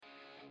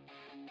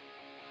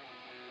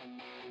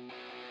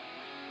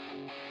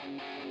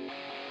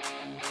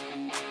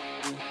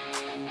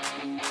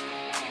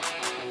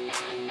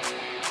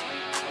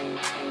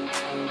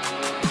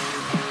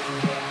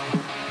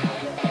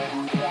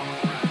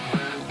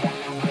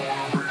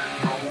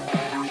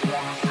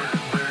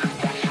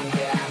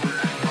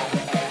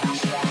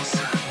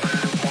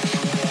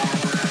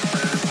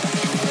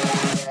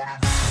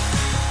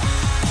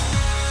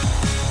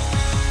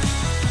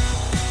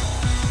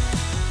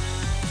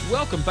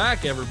Welcome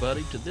back,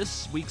 everybody, to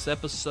this week's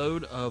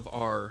episode of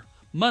our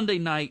Monday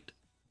Night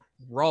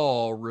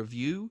Raw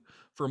review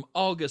from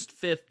August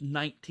 5th,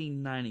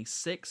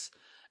 1996.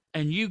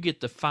 And you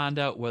get to find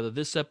out whether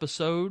this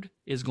episode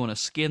is going to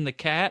skin the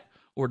cat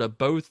or do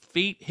both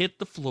feet hit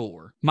the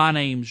floor. My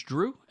name's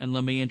Drew, and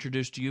let me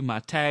introduce to you my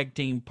tag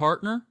team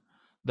partner,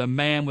 the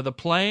man with a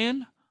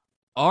plan,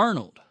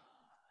 Arnold.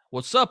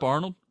 What's up,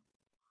 Arnold?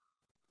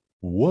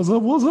 What's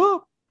up? What's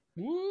up?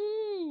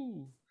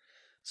 Woo!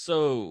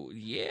 So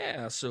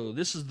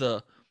this is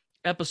the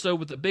episode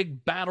with the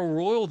big battle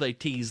royal they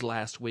teased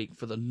last week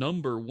for the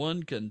number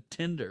one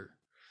contender.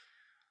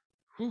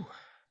 Whew.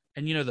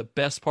 And you know the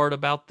best part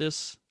about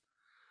this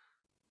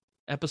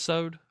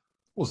episode?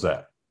 What's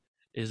that?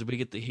 Is we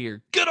get to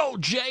hear good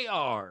old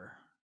JR.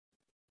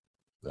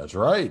 That's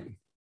right.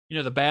 You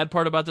know the bad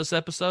part about this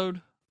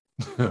episode?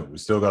 We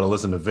still got to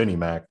listen to Vinnie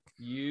Mac.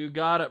 You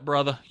got it,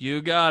 brother.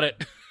 You got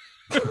it.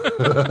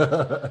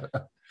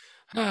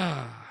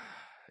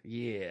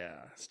 Yeah,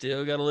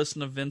 still got to listen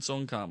to Vince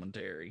on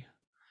commentary.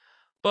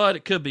 But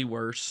it could be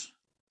worse.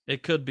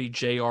 It could be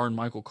JR and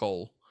Michael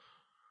Cole.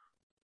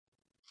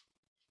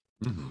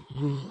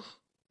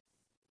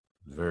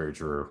 Very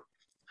true.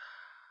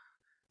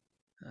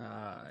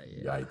 Yeah.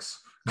 Yikes.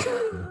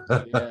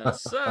 Yeah,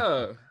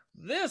 so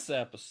this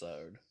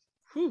episode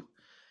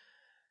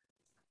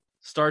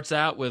starts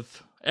out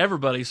with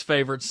everybody's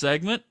favorite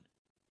segment.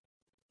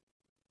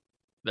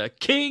 The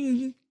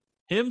King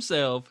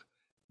himself,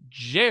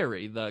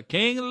 Jerry, the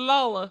King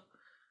Lawler,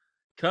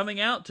 coming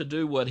out to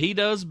do what he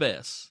does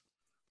best,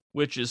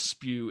 which is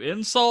spew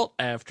insult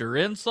after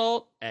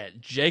insult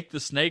at Jake the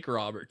Snake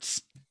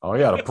Roberts. Oh,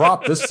 yeah, a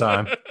prop this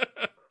time.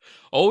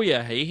 Oh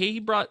yeah, he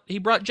brought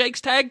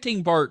Jake's tag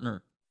team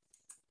partner.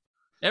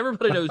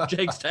 Everybody knows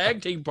Jake's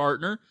tag team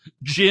partner,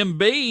 Jim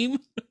Beam.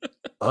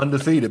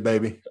 Undefeated,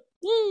 baby.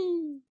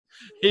 Woo!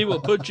 He will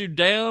put you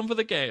down for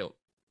the count.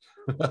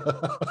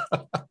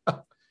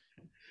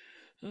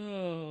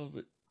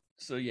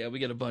 So yeah, we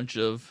get a bunch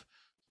of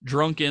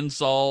drunk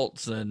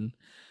insults and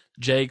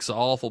Jake's an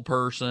awful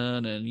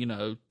person and, you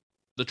know,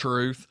 the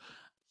truth.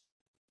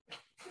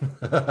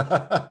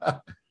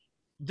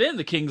 Then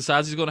the King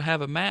decides he's going to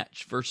have a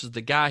match versus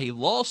the guy he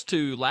lost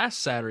to last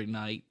Saturday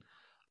night,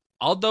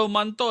 Aldo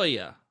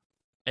Montoya,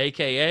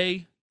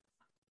 a.k.a.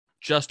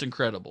 Just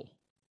Incredible.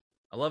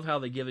 I love how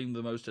they give him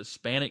the most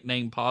Hispanic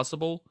name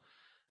possible,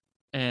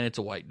 and it's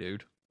a white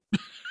dude.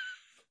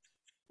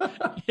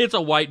 It's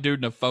a white dude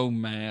in a foam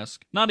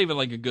mask. Not even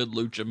like a good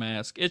lucha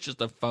mask. It's just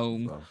a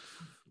foam.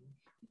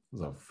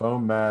 It's a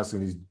foam mask,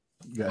 and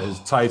his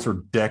tights are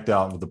decked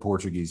out with the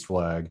Portuguese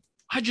flag.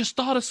 I just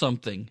thought of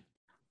something.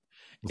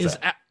 What's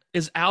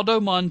Is Aldo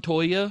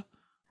Montoya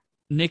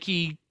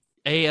Nikki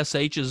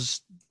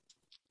ASH's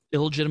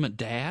illegitimate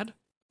dad?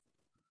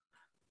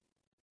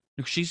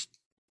 She's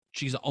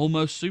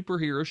almost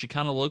superhero. She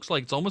kind of looks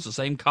like it's almost the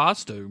same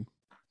costume.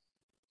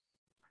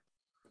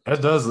 It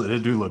does. They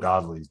do look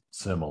oddly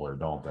similar,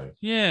 don't they?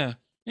 Yeah.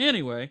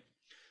 Anyway,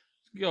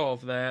 let's go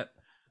off that.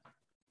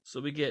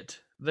 So we get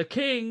the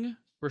King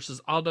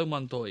versus Aldo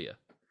Montoya.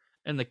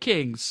 And the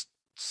King's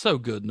so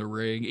good in the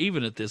ring,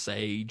 even at this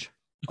age.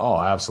 Oh,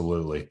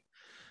 absolutely.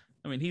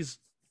 I mean, he's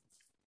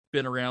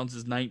been around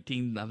since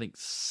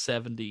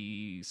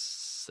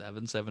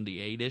 77,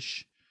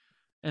 78-ish.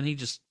 And he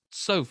just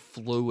so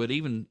fluid,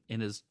 even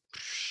in his...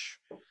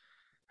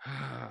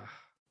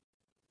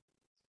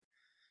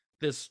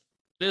 This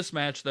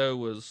match, though,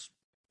 was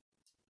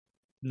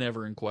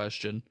never in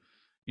question.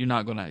 You're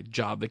not going to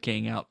job the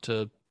King out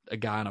to a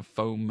guy in a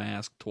foam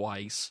mask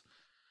twice.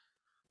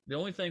 The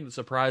only thing that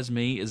surprised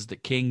me is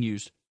that King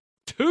used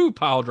 2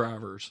 pile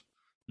drivers,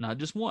 not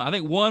just one. I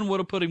think one would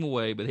have put him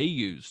away, but he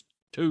used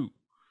 2.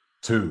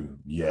 2,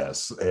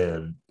 yes.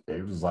 And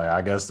it was like,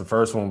 I guess the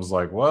first one was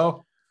like,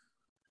 well,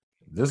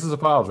 this is a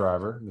pile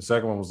driver. And the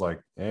second one was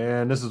like,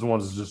 and this is the one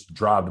that's just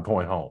drive the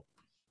point home.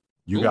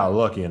 You Ooh. got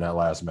lucky in that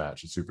last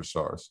match at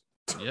Superstars.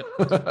 Yep.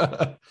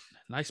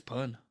 Nice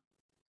pun.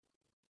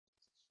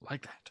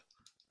 Like that.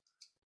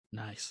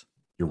 Nice.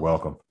 You're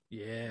welcome.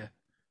 Yeah.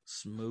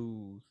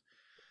 Smooth.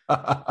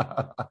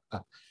 But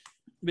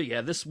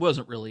yeah, this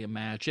wasn't really a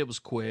match. It was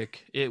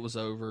quick. It was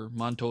over.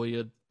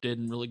 Montoya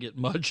didn't really get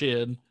much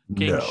in.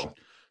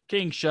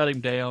 King shut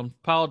him down,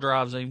 pile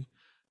drives him,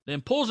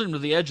 then pulls him to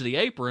the edge of the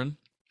apron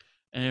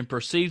and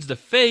proceeds to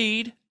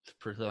feed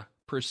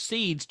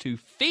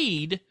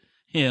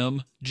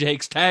him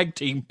Jake's tag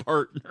team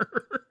partner.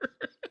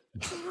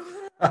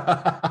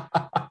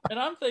 And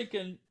I'm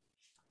thinking,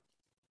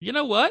 you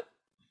know what?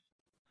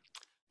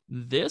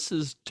 This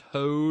is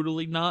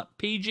totally not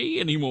PG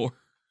anymore.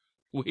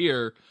 We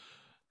are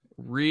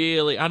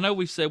really, I know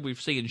we've said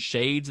we've seen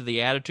shades of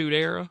the Attitude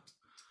Era,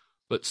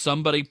 but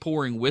somebody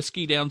pouring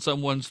whiskey down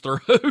someone's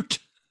throat.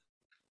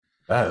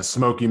 That is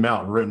Smoky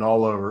Mountain written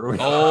all over.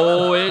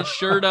 Oh, it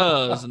sure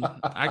does. And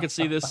I could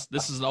see this.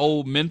 This is an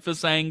old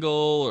Memphis angle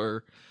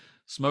or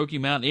Smoky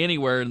Mountain,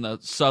 anywhere in the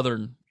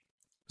southern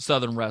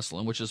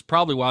wrestling, which is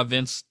probably why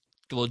Vince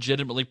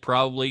legitimately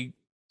probably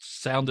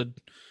sounded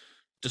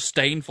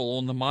disdainful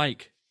on the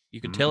mic. You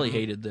could tell he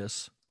hated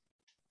this.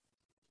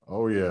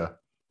 Oh yeah,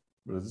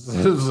 but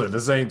at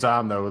the same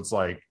time though, it's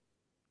like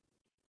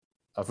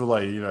I feel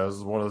like this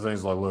is one of the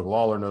things. Like, look,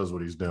 Lawler knows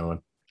what he's doing.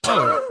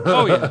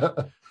 Oh yeah.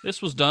 This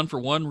was done for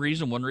one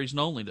reason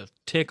only, to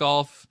tick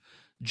off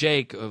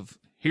Jake of,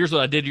 here's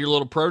what I did to your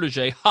little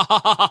protege. Ha ha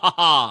ha ha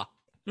ha.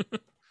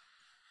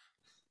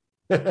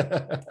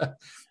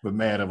 But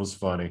man, it was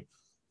funny.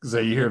 Because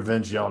you hear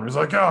Vince yelling, he's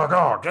like,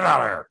 go, get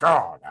out of here,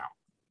 go now.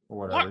 Or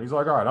whatever. What? And he's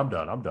like, all right, I'm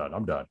done.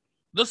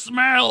 The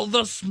smell.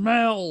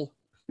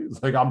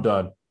 He's like, I'm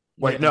done.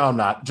 Wait, no, I'm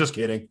not. Just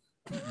kidding.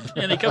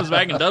 And he comes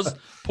back and does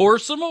pour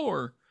some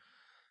more.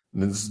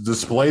 And then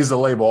displays the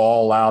label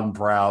all loud and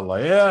proud,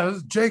 like, yeah, this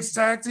is Jake's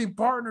tag team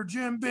partner,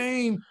 Jim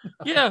Beam.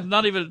 Yeah,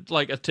 not even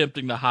like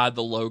attempting to hide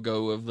the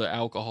logo of the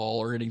alcohol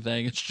or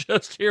anything. It's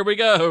just, here we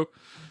go.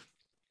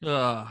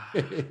 There's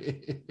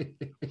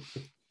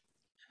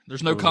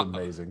no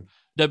amazing.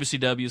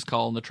 WCW is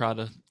calling to try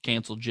to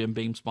cancel Jim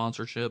Beam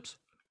sponsorships.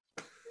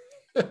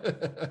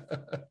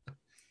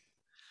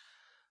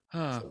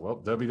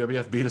 Well,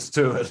 WWF beat us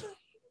to it.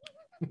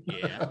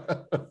 Yeah.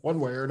 One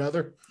way or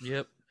another.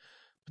 Yep.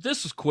 But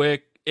this was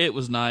quick. It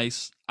was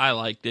nice. I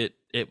liked it.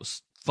 It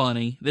was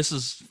funny. This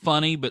is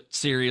funny but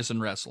serious in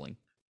wrestling.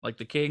 Like,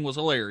 the King was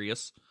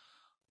hilarious,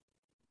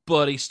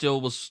 but he still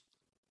was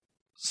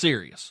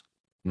serious.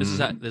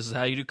 This is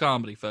how you do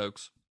comedy,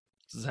 folks.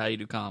 This is how you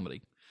do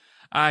comedy.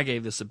 I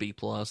gave this a B+.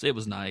 It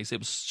was nice. It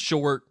was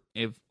short.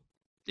 It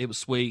was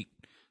sweet.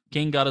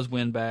 King got his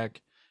win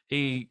back.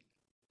 He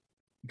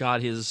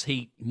got his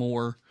heat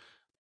more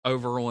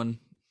over on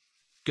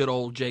good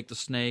old Jake the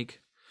Snake.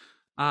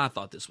 I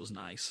thought this was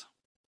nice.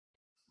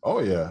 Oh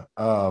yeah.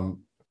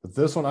 But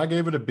this one I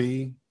gave it a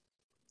B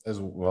as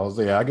well.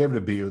 I gave it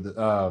a B. It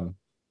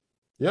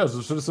was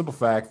just the simple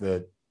fact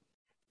that,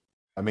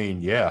 I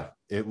mean, yeah,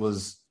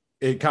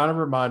 it kind of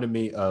reminded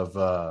me of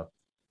I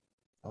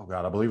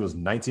believe it was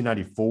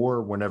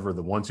 1994 whenever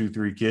the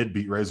 1-2-3 Kid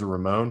beat Razor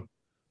Ramon.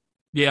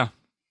 Yeah.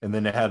 And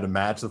then they had a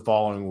match the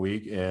following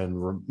week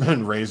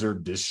and Razor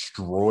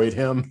destroyed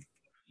him.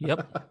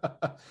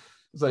 Yep.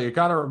 So it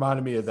kind of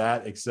reminded me of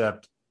that,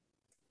 except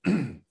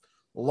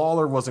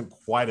Lawler wasn't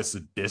quite as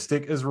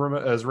sadistic as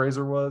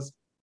Razor was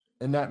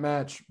in that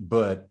match,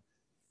 but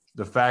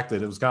the fact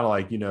that it was kind of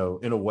like,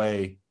 in a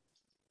way,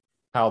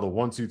 how the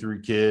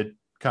 1-2-3 Kid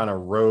kind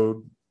of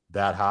rode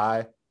that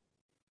high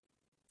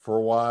for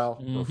a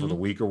while, or for the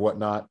week or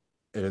whatnot.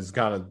 It is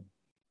kind of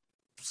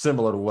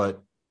similar to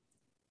what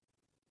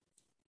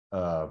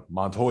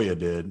Montoya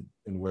did,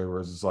 in where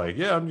it's like,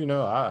 yeah,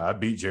 I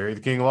beat Jerry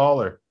the King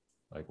Lawler.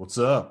 Like, what's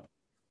up?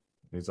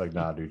 And he's like,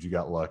 nah, dude, you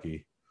got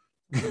lucky.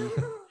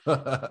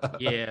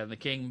 Yeah, the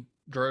King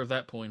drove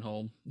that point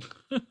home.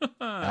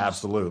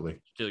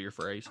 Absolutely. Steal your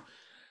phrase.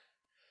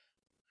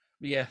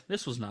 But yeah,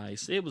 this was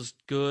nice. It was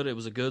good. It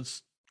was a good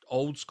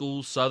old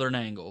school Southern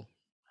angle.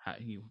 How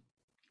you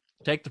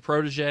take the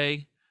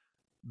protege,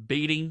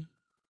 beat him,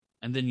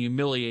 and then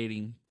humiliate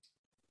him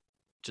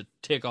to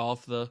tick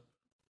off the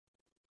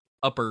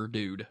upper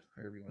dude,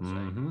 whatever you want to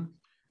say.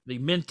 The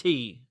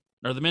mentee,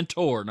 or the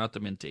mentor, not the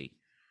mentee.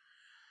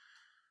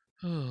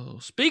 Oh,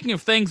 speaking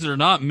of things that are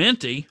not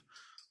minty,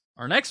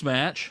 our next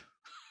match,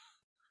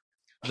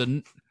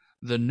 the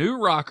New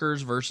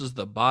Rockers versus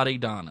the Body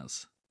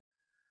Donnas,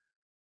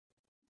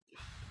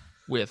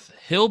 with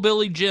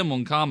Hillbilly Jim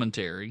on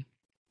commentary.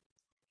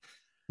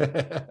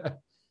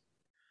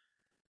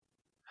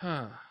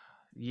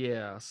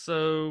 Yeah,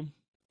 so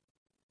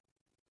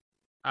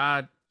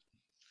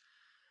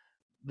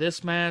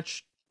this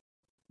match,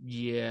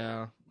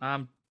 yeah,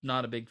 I'm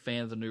not a big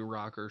fan of the New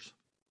Rockers.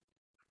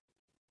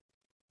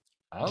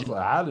 I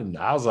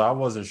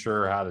wasn't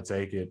sure how to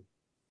take it.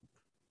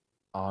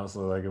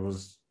 Honestly, like, it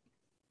was,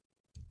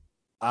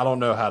 I don't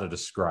know how to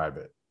describe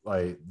it.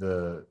 Like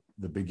the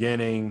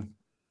beginning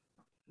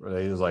where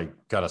they just like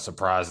kind of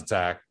surprise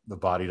attack the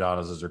Body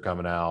Donnas as they're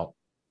coming out.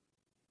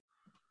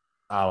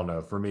 I don't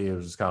know. For me, it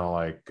was just kind of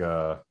like,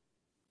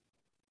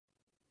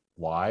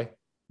 why?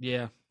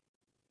 Yeah.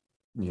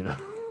 It's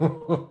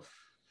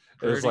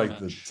like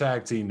the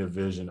tag team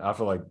division. I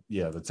feel like,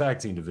 the tag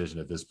team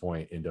division at this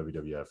point in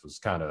WWF was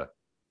kind of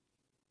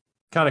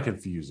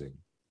confusing.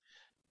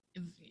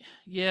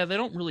 Yeah, they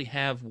don't really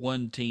have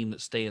one team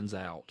that stands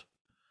out.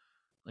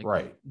 Like,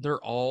 right. They're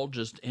all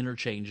just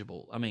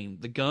interchangeable. I mean,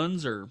 the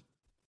Guns are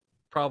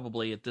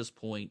probably at this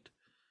point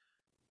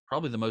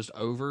probably the most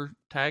over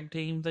tag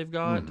team they've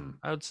got,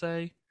 I would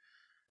say.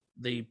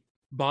 The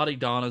Body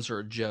Donnas are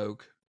a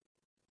joke,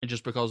 and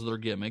just because of their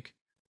gimmick.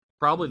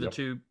 Probably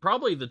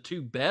the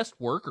two best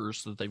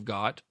workers that they've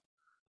got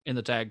in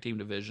the tag team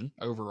division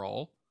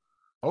overall.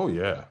 Oh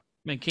yeah.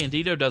 I mean,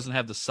 Candido doesn't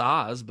have the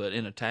size, but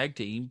in a tag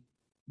team,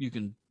 you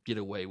can get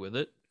away with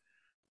it.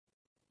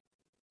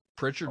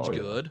 Pritchard's Oh, yeah.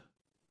 good.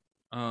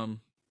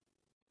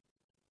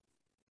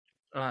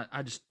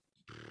 I just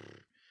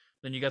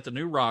then you got the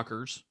new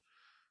rockers.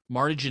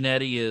 Marty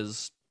Jannetty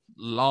is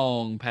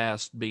long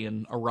past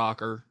being a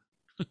rocker,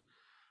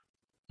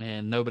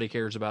 and nobody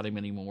cares about him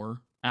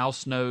anymore. Al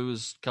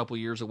Snow's a couple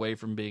years away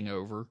from being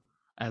over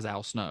as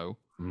Al Snow.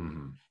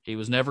 Mm-hmm. He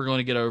was never going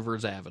to get over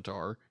his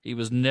Avatar. He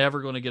was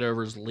never going to get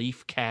over his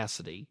Leaf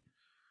Cassidy.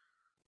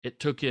 It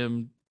took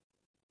him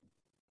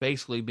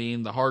basically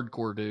being the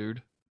hardcore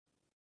dude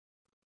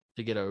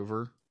to get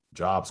over.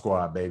 Job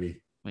Squad,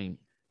 baby. I mean,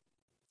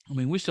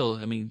 we've still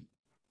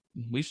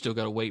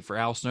got to wait for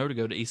Al Snow to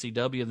go to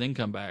ECW and then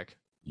come back.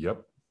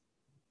 Yep.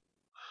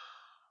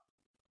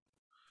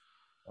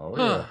 Oh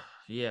yeah.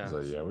 Yeah. So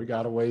yeah, we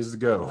got a ways to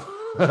go.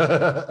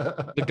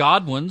 The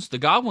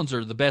Godwins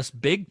are the best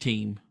big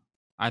team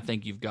I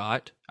think you've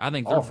got. I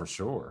think they're for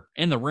sure.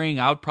 in the ring.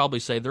 I would probably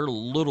say they're a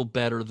little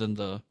better than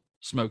the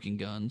Smoking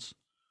Guns.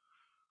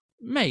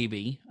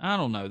 Maybe. I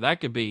don't know. That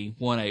could be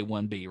 1A,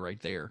 1B right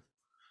there.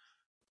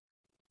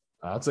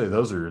 I'd say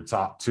those are your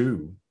top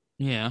two.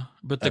 Yeah,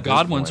 but the At this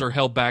Godwins point. are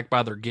held back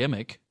by their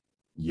gimmick,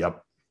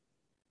 Yep.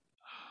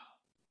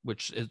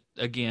 which is,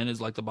 again is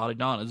like the Body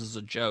Donnas. This is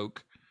a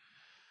joke.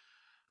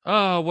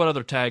 What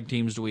other tag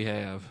teams do we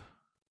have?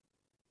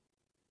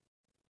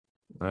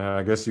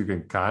 I guess you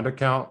can kind of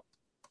count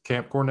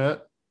Camp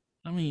Cornette.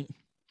 I mean,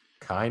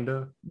 Kind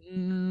of.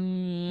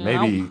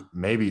 maybe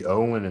Maybe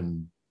Owen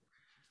and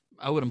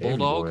Owen and Davey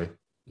Bulldog. Boy.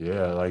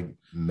 Yeah, like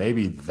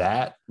maybe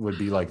that would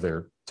be like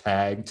their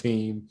tag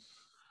team.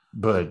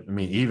 But I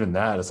mean, even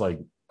that, it's like,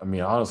 I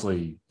mean,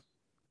 honestly,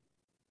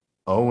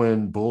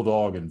 Owen,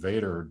 Bulldog, and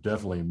Vader are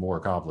definitely more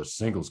accomplished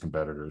singles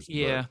competitors.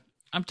 Yeah,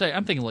 I'm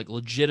thinking like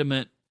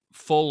legitimate,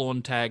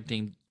 full-on tag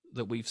team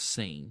that we've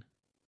seen.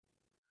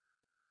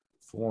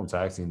 Full-on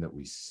tag team that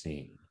we've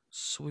seen.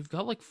 So we've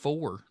got like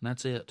 4, and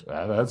that's it.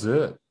 That's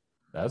it.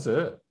 That's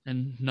it.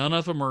 And none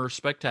of them are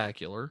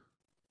spectacular.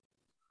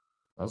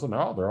 That's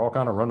no, they're all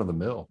kind of run of the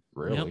mill,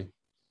 really.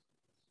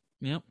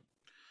 Yep.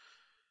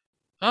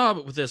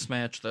 But with this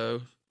match,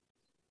 though,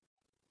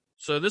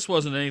 so this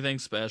wasn't anything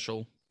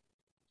special.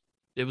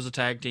 It was a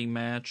tag team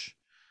match.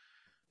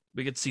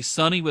 We could see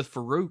Sonny with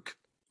Farouk.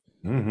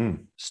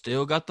 Mm-hmm.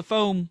 Still got the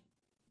foam.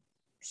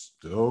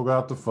 Still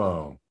got the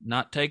phone.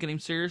 Not taking him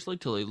seriously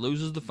till he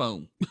loses the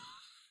foam.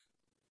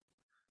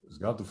 He's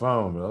got the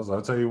phone, but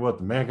I'll tell you what,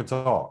 the man can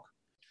talk.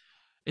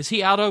 Is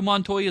he Aldo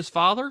Montoya's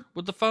father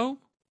with the foam?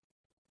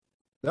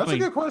 That's a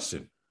good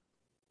question.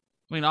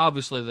 I mean,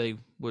 obviously they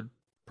would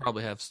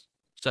probably have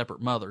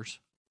separate mothers.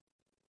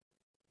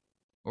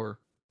 Or,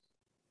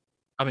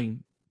 I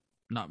mean,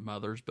 not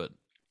mothers, but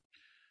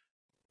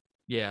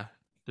yeah,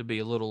 there'd be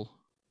a little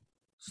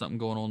something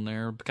going on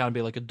there. Kind of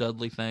be like a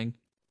Dudley thing.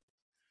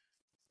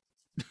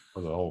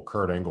 Or the whole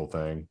Kurt Angle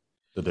thing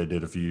that they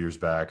did a few years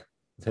back.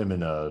 Him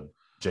and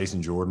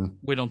Jason Jordan.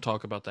 We don't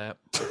talk about that.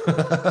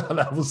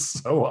 That was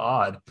so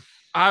odd.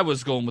 I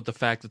was going with the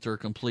fact that they're a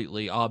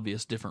completely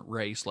obvious different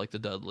race, like the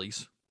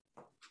Dudleys.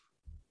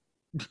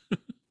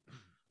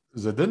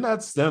 Didn't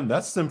that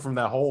stem from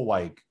that whole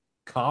like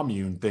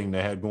commune thing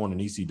they had going in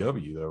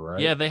ECW though,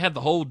 right? Yeah, they had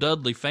the whole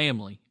Dudley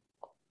family.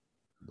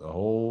 The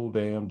whole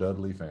damn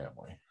Dudley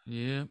family.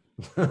 Yeah.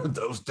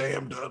 Those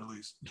damn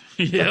Dudleys.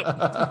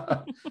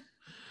 Yep.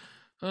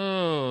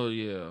 Oh,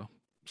 yeah.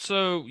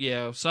 So,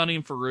 yeah, Sonny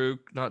and Farouk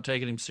not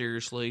taking him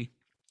seriously.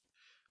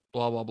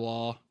 Blah,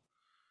 blah,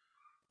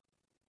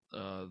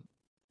 blah.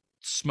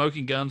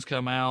 Smoking Guns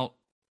come out,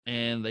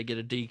 and they get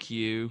a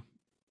DQ.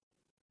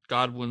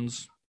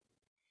 Godwin's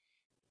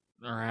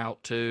are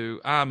out,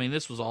 too. I mean,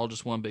 this was all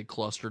just one big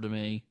cluster to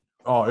me.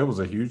 Oh, it was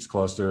a huge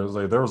cluster. It was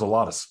like there was a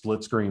lot of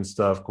split screen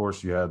stuff. Of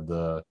course, you had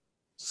the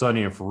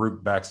Sonny and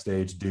Farouk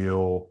backstage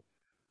deal.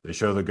 They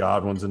show the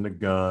Godwins and the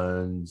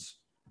Guns.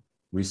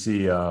 We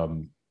see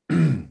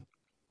who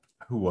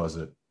was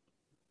it?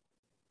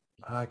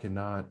 I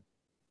cannot.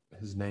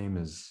 His name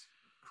is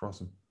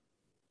crossing.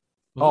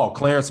 Oh,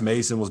 Clarence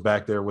Mason was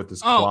back there with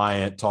his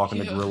client talking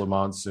to Gorilla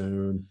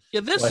Monsoon.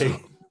 Yeah,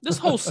 this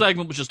whole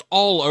segment was just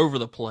all over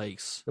the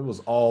place. It was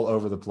all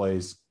over the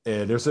place.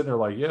 And they're sitting there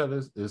like, yeah,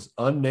 this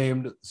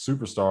unnamed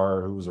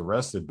superstar who was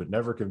arrested but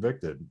never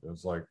convicted. It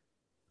was like,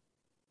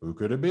 who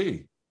could it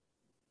be?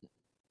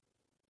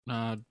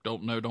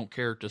 Don't know, don't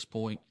care at this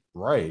point.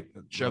 Right.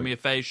 Show me a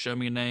face, show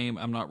me a name.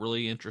 I'm not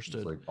really interested.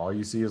 It's like all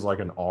you see is like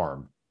an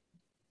arm.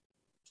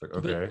 It's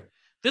like, okay.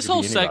 This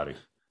whole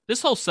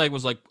segment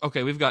was like,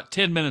 okay, we've got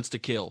 10 minutes to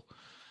kill.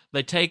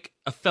 They take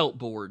a felt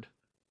board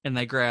and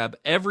they grab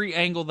every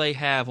angle they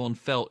have on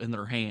felt in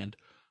their hand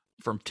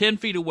from 10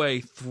 feet away,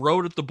 throw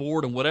it at the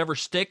board, and whatever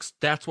sticks,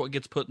 that's what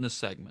gets put in this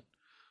segment.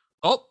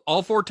 Oh,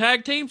 all 4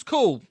 tag teams?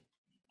 Cool.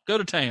 Go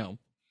to town.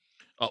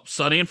 Oh,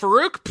 Sonny and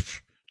Farouk?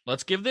 Psh,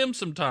 let's give them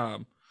some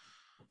time.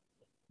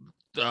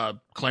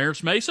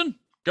 Clarence Mason?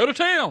 Go to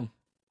town.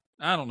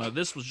 I don't know.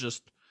 This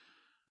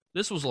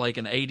was like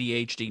an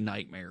ADHD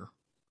nightmare.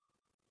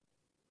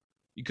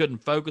 You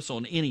couldn't focus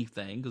on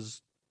anything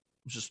because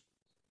it was just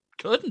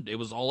couldn't. It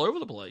was all over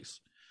the place.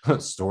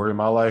 Story of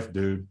my life,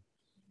 dude.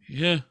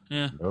 Yeah.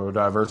 No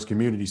diverse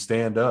community,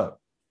 stand up.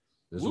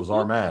 This was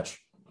our match.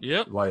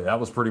 Yep. Like, that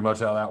was pretty much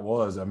how that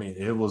was. I mean,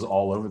 it was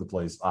all over the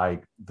place.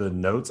 The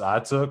notes I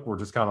took were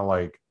just kind of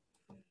like,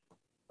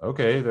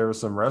 okay, there was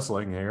some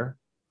wrestling here.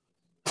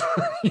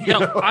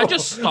 I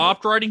just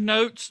stopped writing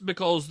notes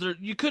because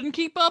you couldn't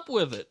keep up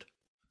with it.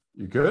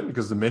 You couldn't,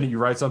 because the minute you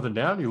write something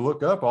down, you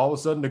look up, all of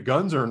a sudden the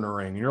guns are in the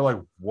ring. And you're like,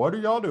 what are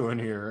y'all doing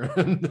here?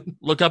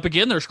 Look up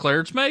again, there's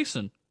Clarence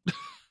Mason.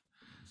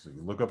 So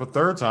you look up a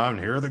third time,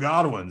 and here are the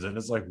Godwins. And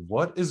it's like,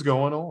 what is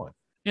going on?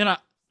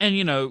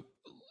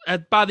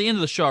 By the end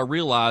of the show, I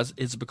realized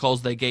it's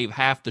because they gave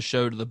half the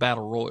show to the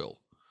Battle Royal.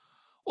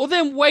 Well,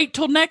 then wait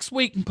till next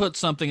week and put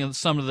some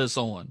of this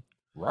on.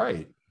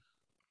 Right.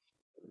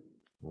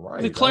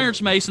 The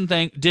Clarence Mason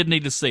thing, did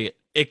need to see it.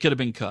 It could have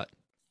been cut.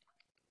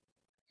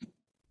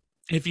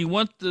 If you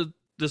want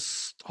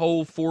this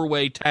whole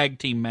 4-way tag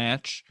team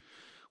match,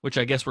 which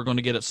I guess we're going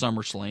to get at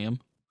SummerSlam,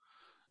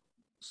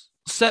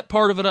 set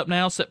part of it up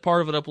now, set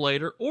part of it up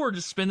later, or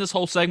just spend this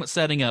whole segment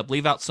setting up.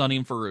 Leave out Sonny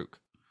and Farouk.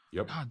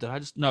 Yep.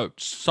 God, no,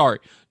 sorry.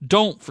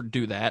 Don't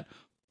do that.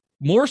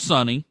 More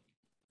Sonny.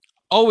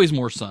 Always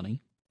more Sonny.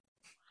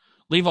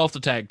 Leave off the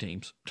tag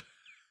teams.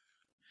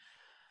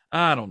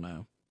 I don't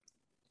know.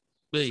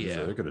 But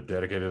yeah. They could have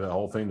dedicated that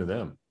whole thing to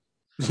them.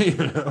 You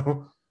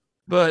know?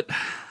 But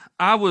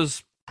I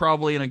was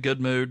probably in a good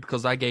mood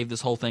because I gave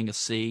this whole thing a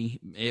C.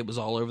 It was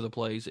all over the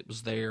place. It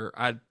was there.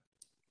 I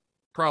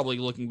probably,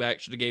 looking back,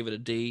 should have gave it a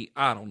D.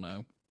 I don't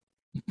know.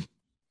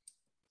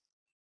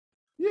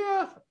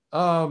 Yeah.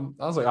 I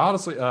was like,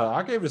 honestly,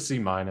 I gave it a C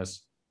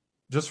minus,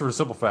 just for the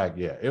simple fact,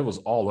 yeah, it was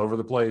all over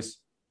the place.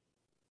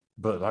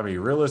 But I mean,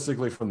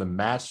 realistically, from the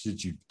match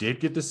that you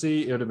did get to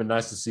see, it would have been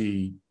nice to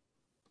see.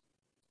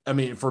 I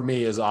mean, for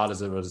me, as odd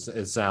as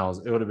it sounds,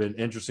 it would have been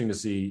interesting to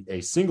see a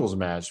singles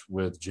match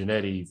with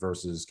Jannetty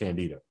versus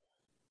Candido.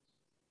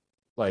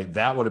 Like,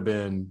 that would have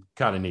been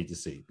kind of neat to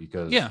see,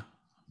 because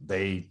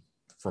they,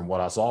 from what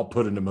I saw,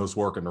 put in the most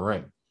work in the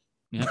ring.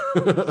 Yeah.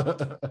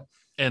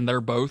 And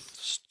they're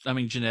both, I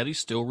mean, Jannetty's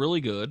still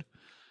really good.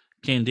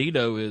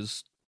 Candido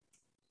is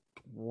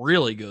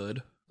really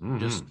good. Mm-hmm.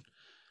 Just,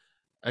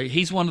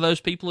 he's one of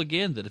those people,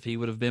 again, that if he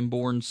would have been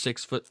born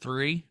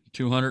 6'3",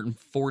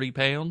 240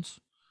 pounds,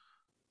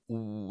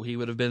 he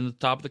would have been at the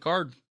top of the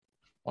card.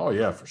 Oh,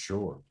 yeah, for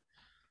sure.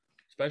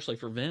 Especially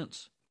for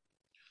Vince.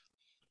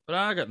 But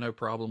I got no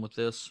problem with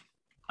this.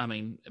 I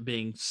mean,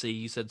 being C,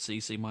 you said C,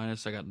 C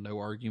minus, I got no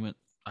argument.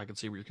 I can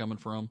see where you're coming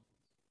from.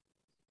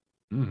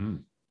 Mm-hmm.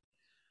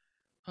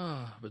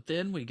 But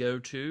then we go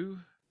to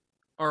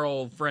our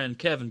old friend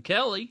Kevin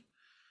Kelly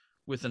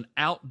with an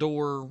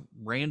outdoor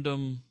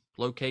random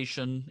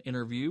location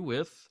interview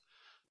with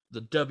the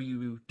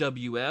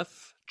WWF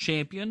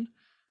champion,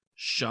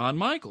 Shawn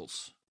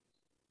Michaels.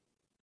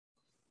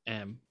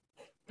 And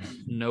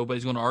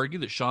nobody's going to argue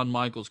that Shawn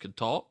Michaels could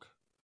talk.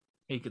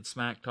 He could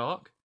smack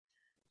talk.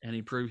 And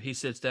he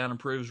sits down and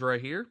proves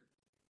right here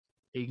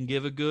he can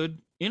give a good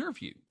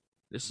interview.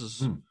 This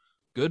is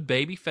good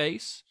baby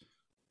face.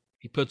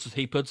 He puts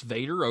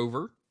Vader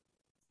over.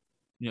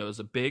 As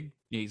a big,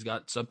 he's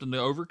got something to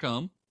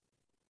overcome.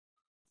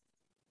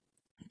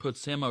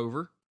 Puts him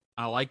over.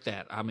 I like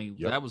that. I mean,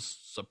 that was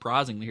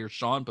surprising to hear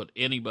Shawn put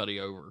anybody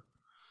over.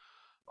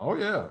 Oh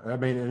yeah, I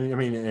mean,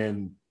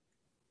 and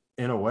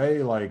in a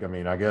way, like, I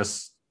mean, I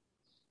guess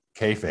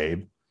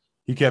kayfabe,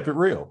 he kept it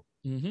real.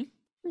 Mm-hmm.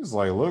 He was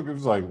like, look, it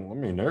was like, I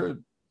mean, there's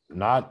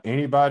not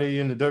anybody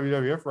in the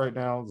WWF right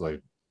now. It's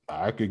like,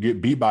 I could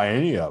get beat by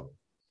any of them.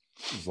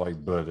 It's like,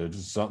 but it's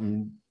just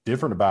something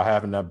different about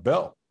having that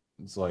belt.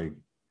 It's like,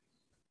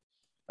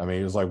 I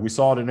mean, it's like we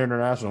saw it in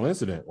International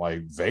Incident.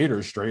 Like,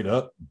 Vader straight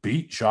up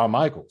beat Shawn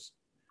Michaels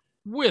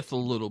with a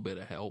little bit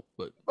of help,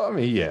 but I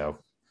mean, yeah,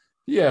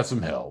 he had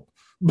some help,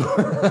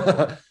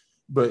 but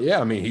yeah,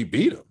 I mean, he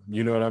beat him.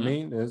 You know what I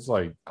mean? It's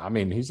like, I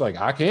mean, he's like,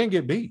 I can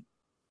get beat,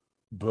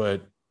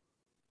 but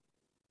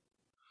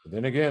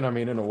then again, I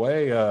mean, in a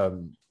way,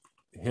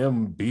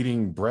 him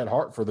beating Bret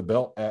Hart for the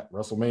belt at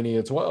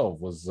WrestleMania 12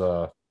 was,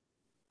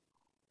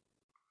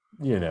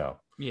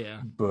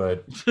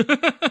 but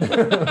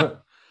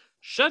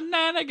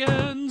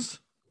shenanigans.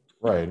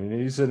 Right. And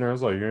he's sitting there,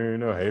 it's like,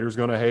 haters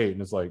gonna hate.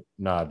 And it's like,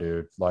 nah,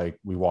 dude, like,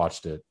 we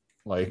watched it.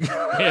 Like,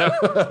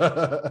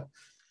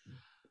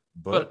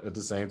 but at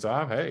the same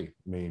time, hey,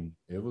 I mean,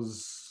 it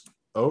was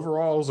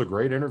a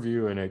great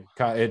interview, and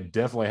it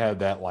definitely had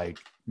that like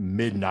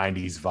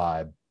mid-90s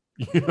vibe.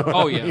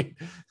 I mean?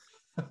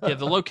 Yeah,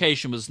 the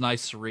location was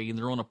nice, serene.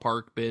 They're on a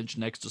park bench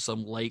next to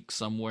some lake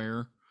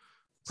somewhere.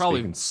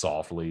 Probably speaking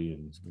softly,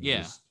 and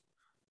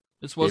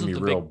this wasn't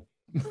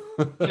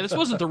this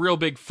wasn't the real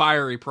big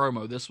fiery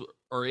promo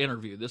or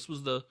interview. This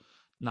was the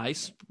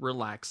nice,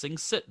 relaxing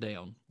sit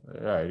down.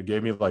 Right, it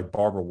gave me like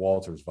Barbara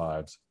Walters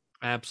vibes.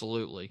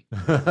 Absolutely.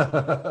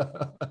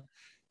 But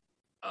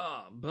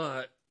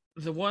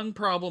the one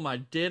problem I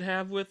did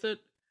have with it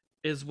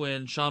is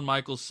when Shawn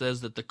Michaels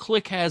says that the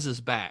Clique has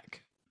his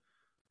back.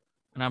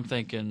 And I'm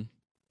thinking,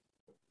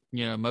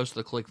 most of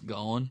the Clique's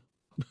gone.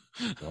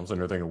 I'm sitting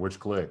there thinking, which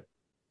click?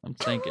 I'm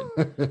thinking. You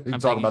I'm talking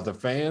thinking, about the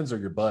fans or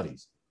your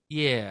buddies?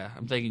 yeah,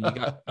 I'm thinking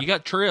you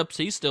got Trips.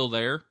 He's still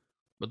there,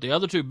 but the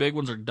other two big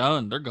ones are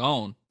done. They're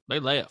gone. They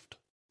left.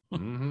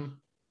 Mm-hmm.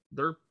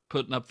 They're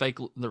putting up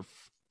they're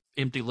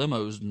empty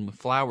limos and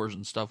flowers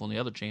and stuff on the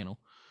other channel.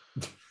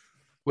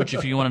 Which,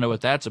 if you want to know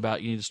what that's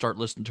about, you need to start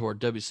listening to our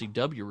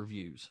WCW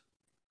reviews.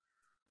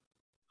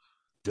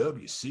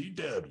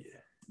 WCW.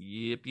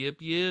 Yep.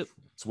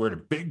 It's where the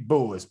big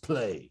boys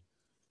play.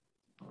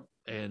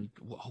 And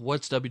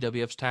what's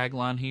WWF's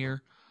tagline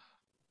here?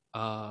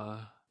 We're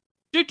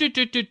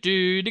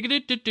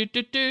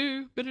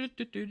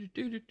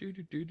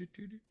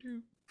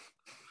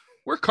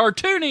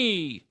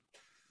cartoony.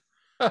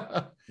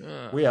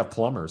 We have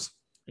plumbers.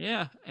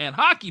 Yeah, and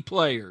hockey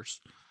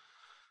players.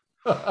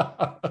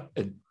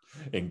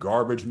 and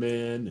garbage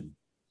men and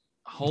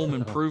home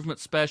improvement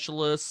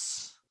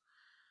specialists.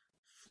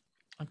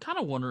 I'm kind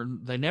of wondering,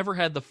 they never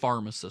had the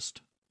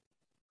pharmacist.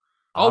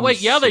 Oh,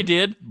 wait, yeah, they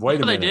did.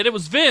 Wait a minute. They did. It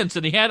was Vince,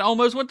 and he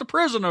almost went to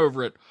prison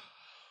over it.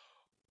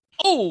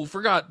 Oh,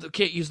 forgot.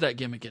 Can't use that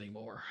gimmick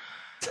anymore.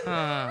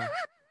 Yeah.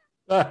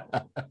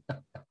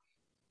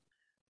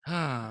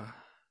 The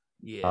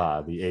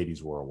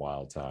 80s were a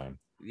wild time.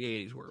 The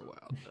 80s were a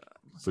wild time.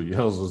 So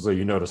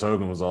you notice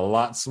Hogan was a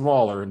lot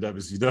smaller in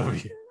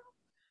WCW.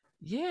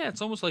 Yeah,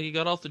 it's almost like he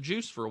got off the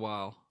juice for a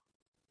while.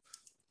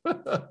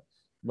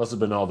 Must have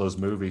been all those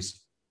movies.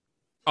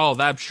 Oh,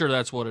 I'm sure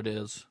that's what it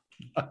is.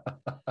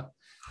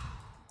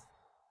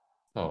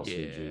 Oh,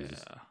 sweet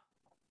Jesus.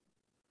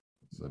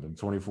 So them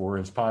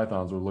 24-inch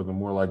pythons were looking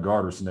more like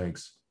garter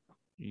snakes.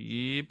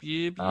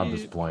 Yep. I'm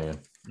just playing.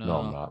 No,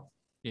 I'm not.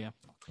 Yeah.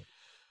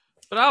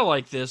 But I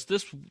like this.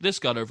 This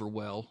got over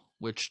well,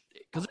 because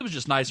it was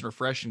just nice and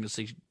refreshing to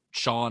see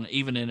Shawn,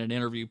 even in an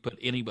interview, put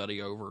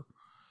anybody over.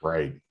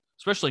 Right.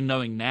 Especially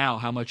knowing now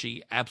how much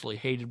he absolutely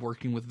hated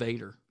working with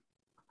Vader.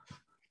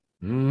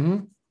 Mm-hmm.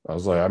 I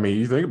was like, I mean,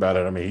 you think about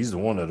it. I mean, he's the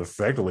one that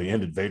effectively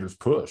ended Vader's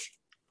push.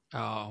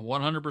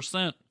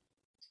 100%.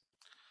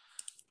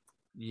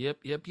 Yep.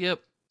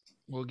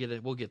 We'll get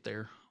it. We'll get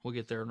there. We'll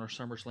get there in our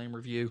SummerSlam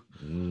review.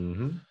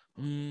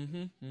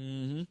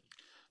 Mm-hmm.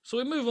 So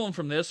we move on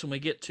from this and we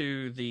get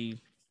to the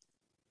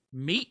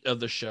meat of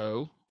the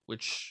show,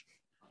 which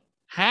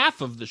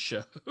half of the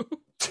show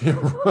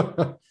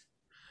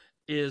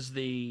is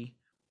the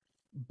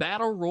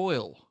Battle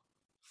Royal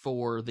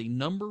for the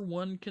number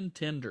one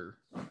contender.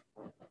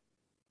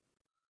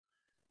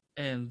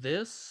 And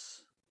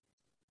this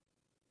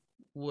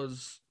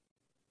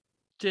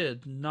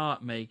did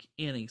not make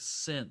any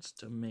sense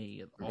to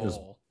me at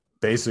all.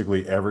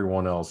 Basically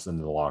everyone else in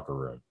the locker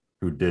room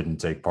who didn't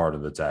take part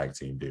in the tag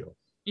team deal.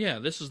 Yeah,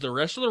 this is the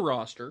rest of the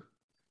roster.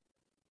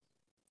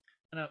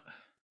 And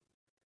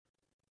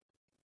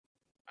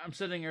I'm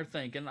sitting here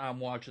thinking, I'm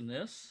watching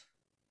this.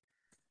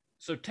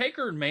 So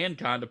Taker and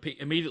Mankind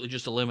immediately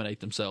just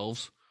eliminate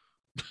themselves.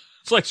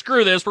 It's like,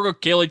 screw this, we're going to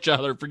kill each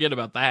other. Forget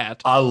about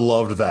that. I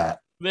loved that.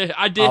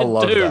 I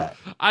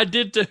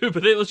did too,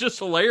 but it was just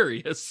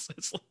hilarious.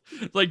 It's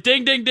like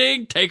ding, ding,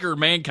 ding. Taker and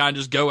Mankind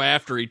just go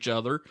after each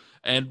other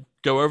and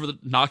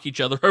knock each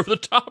other over the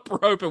top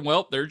rope, and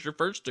well, there's your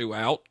first two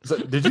out. So,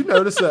 did you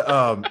notice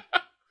that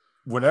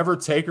whenever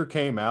Taker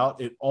came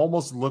out, it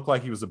almost looked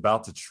like he was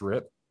about to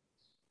trip?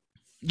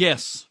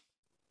 Yes.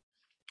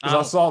 Because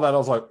I saw that, I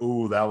was like,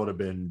 ooh, that would have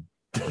been...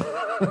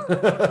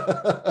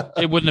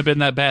 It wouldn't have been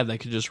that bad. They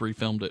could just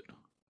refilmed it.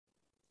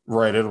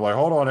 Right. It was like,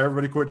 hold on,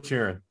 everybody quit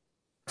cheering.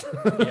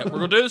 Yeah, we're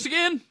going to do this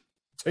again.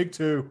 Take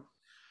two.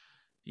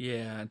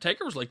 Yeah, and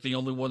Taker was like the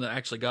only one that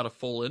actually got a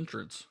full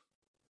entrance.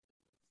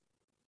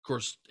 Of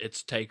course,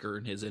 it's Taker,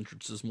 and his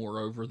entrance is more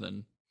over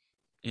than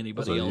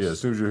anybody else. Yeah, as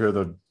soon as you hear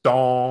the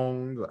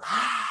dong,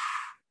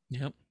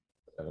 yep.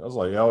 And I was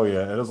like, oh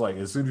yeah. And it was like,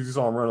 as soon as you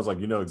saw him run, I was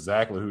like, you know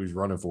exactly who he's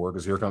running for,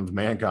 because here comes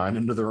Mankind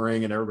into the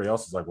ring, and everybody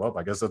else is like, well,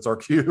 I guess that's our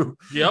cue.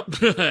 Yep.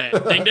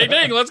 Ding, ding,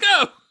 ding. Let's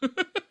go.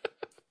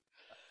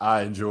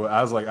 I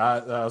was like,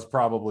 that was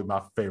probably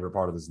my favorite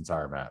part of this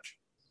entire match.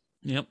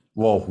 Yep.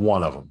 Well,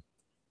 one of them.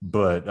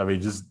 But I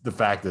mean, just the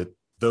fact that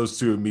those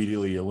two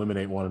immediately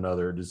eliminate one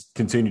another and just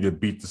continue to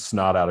beat the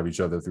snot out of each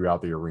other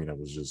throughout the arena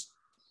was just,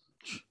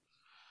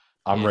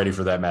 I'm ready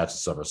for that match at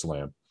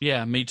SummerSlam.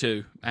 Yeah, me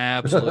too.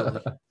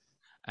 Absolutely.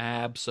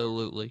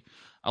 Absolutely.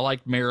 I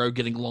liked Mero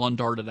getting lawn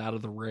darted out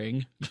of the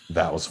ring.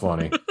 That was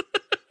funny.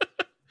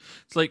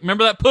 It's like,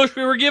 remember that push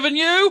we were giving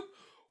you?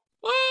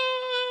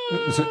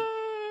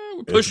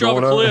 Push you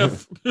off a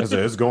cliff.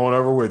 It's going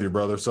over with you,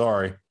 brother.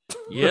 Sorry.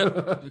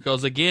 Yep.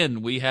 Because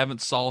again, we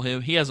haven't saw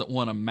him. He hasn't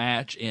won a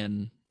match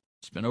in.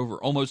 It's been over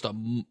a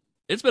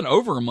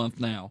month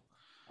now.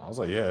 I was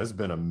like, yeah, it's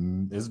been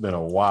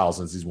a while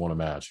since he's won a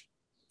match.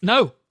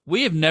 No,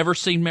 we have never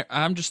seen.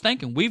 I'm just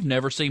thinking, we've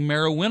never seen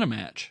Mero win a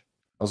match.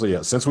 I was like,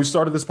 yeah, since we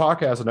started this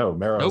podcast, no,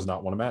 Mero has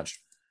not won a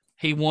match.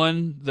 He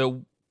won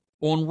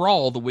on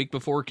Raw the week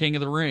before King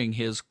of the Ring,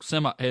 his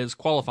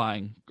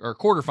qualifying or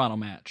quarterfinal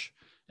match.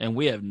 And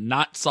we have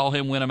not saw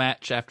him win a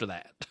match after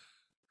that.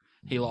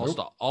 He lost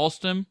to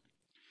Austin.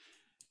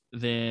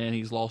 Then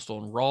he's lost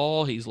on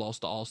Raw. He's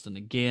lost to Austin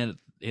again at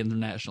the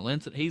International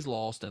Incident. He's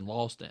lost and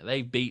lost.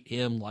 They beat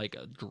him like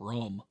a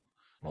drum.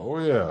 Oh,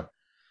 yeah.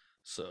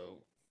 So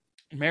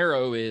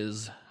Mero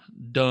is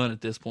done at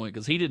this point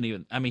because he didn't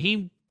even. I mean,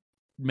 he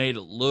made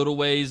a little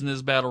ways in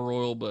this battle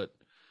royal, but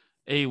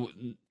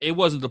it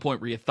wasn't the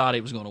point where you thought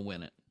he was going to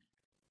win it.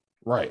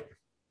 Right.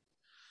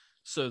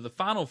 So the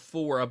final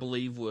four, I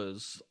believe,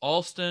 was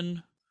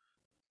Austin,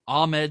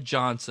 Ahmed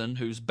Johnson,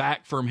 who's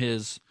back from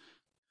his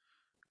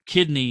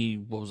kidney,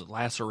 what was it,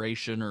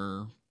 laceration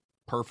or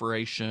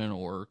perforation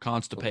or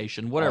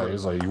constipation, whatever.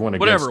 He's like, you went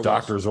against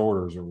doctor's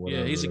orders or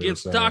whatever. Yeah, he's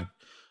against doc.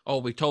 Oh,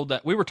 we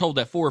were told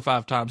that 4 or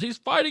 5 times. He's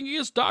fighting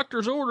against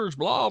doctor's orders,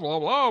 blah, blah,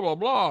 blah, blah,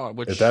 blah.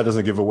 Which, if that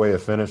doesn't give away a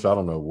finish, I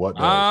don't know what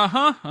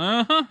does.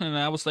 And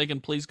I was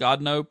thinking, please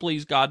God, no,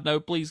 please God,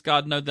 no, please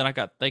God, no. Then I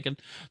got thinking,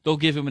 they'll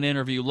give him an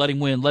interview. Let him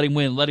win, let him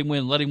win, let him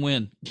win, let him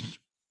win.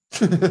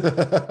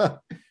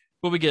 But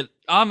we get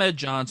Ahmed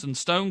Johnson,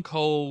 Stone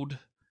Cold,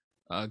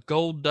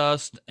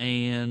 Goldust,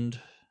 and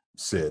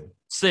Sid.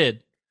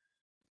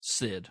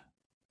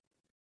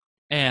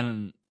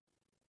 And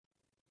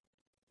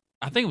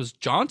I think it was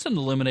Johnson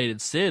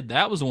eliminated Sid.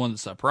 That was the one that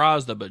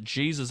surprised the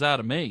bejesus out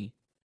of me.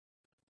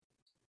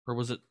 Or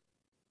wasn't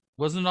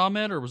it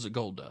Ahmed or was it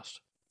Goldust?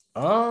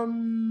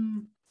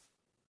 No,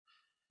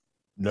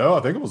 I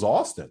think it was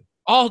Austin.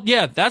 Oh,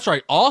 yeah, that's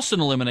right. Austin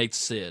eliminates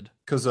Sid.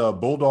 Because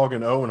Bulldog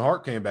and Owen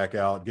Hart came back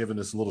out, giving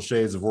us little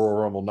shades of Royal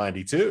Rumble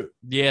 92.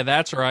 Yeah,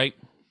 that's right.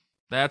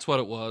 That's what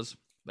it was.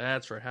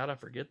 That's right. How'd I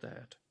forget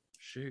that?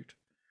 Shoot.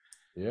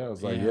 Yeah, it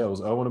was like, it was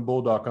Owen and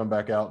Bulldog come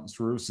back out and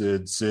screw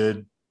Sid.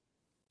 Sid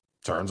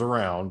turns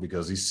around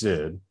because he's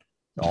Sid.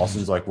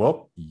 Austin's like,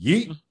 well,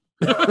 yeet.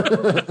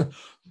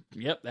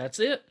 Yep, that's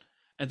it.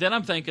 And then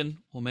I'm thinking,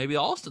 well, maybe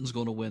Austin's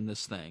going to win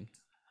this thing.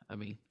 I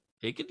mean,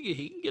 he can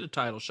get a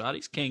title shot.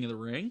 He's king of the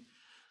ring.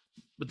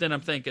 But then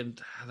I'm thinking,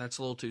 that's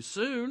a little too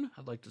soon.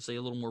 I'd like to see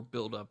a little more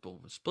build up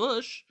of his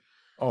push.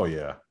 Oh,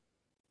 yeah.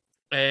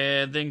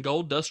 And then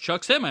Goldust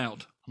chucks him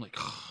out. I'm like,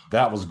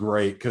 that was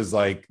great because,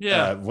 like,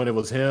 when it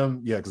was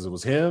him, because it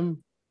was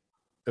him,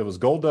 it was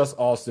Goldust,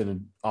 Austin,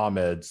 and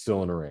Ahmed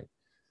still in the ring.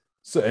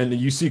 So, and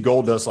you see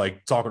Goldust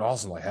like talking to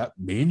Austin, like,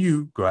 me and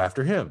you go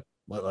after him.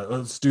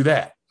 Let's do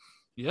that.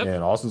 Yep.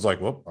 And Austin's like,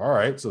 well, all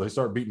right. So they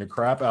start beating the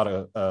crap out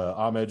of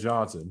Ahmed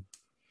Johnson,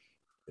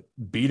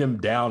 beat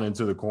him down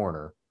into the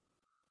corner.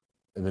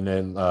 And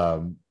then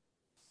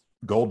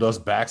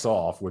Goldust backs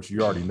off, which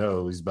you already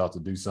know he's about to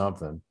do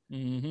something.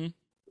 Mm-hmm.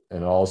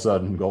 And all of a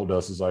sudden,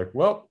 Goldust is like,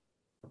 well,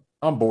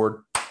 I'm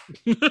bored.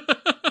 Double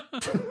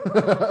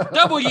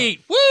yeet.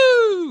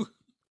 Woo!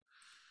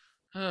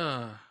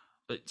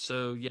 But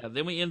so, yeah,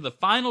 then we end the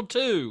final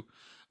 2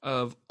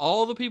 of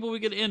all the people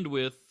we could end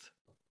with.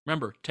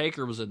 Remember,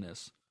 Taker was in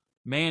this.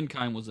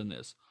 Mankind was in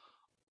this.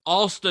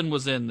 Austin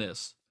was in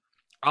this.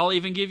 I'll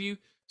even give you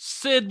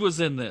Sid was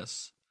in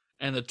this.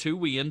 And the 2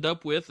 we end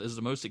up with is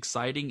the most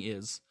exciting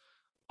is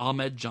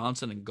Ahmed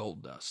Johnson and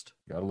Goldust.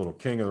 Got a little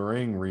King of the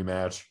Ring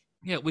rematch.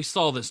 Yeah, we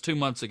saw this 2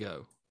 months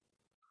ago.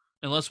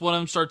 Unless one of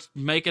them starts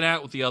making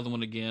out with the other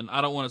one again,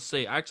 I don't want to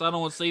see. Actually, I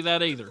don't want to see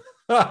that either.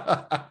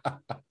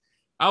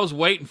 I was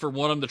waiting for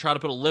one of them to try to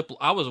put a lip.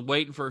 I was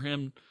waiting for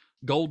him,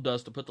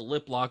 Goldust, to put the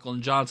lip lock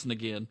on Johnson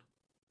again.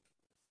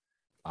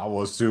 I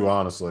was too,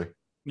 honestly.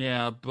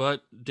 Yeah,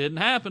 but didn't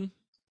happen.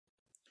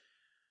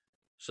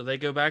 So they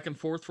go back and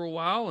forth for a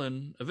while,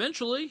 and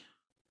eventually,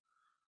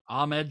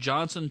 Ahmed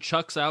Johnson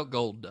chucks out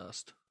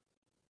Goldust.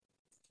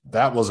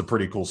 That was a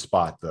pretty cool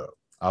spot, though.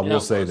 I will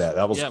say that.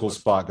 That was a cool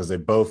spot because they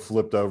both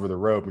flipped over the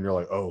rope, and you're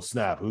like, oh,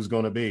 snap, who's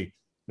going to be?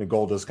 And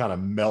Goldust kind of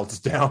melts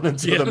down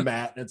into the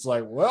mat, and it's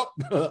like, well,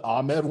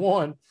 Ahmed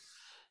won.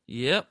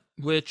 Yep,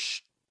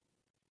 which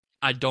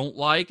I don't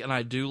like, and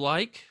I do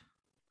like.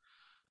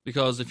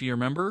 Because if you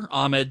remember,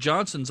 Ahmed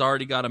Johnson's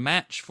already got a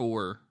match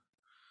for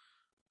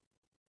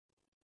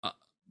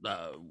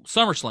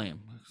SummerSlam.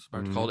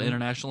 It's called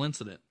International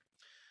Incident.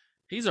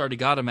 He's already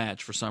got a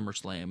match for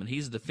SummerSlam, and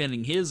he's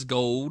defending his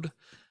gold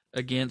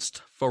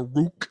against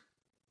Farouk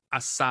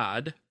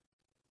Assad.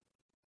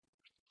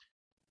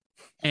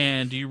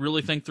 And do you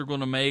really think they're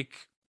going to make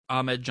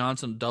Ahmed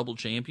Johnson double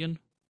champion?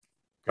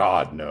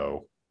 God,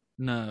 no.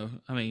 No,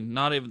 I mean,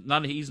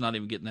 he's not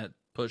even getting that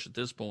push at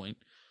this point.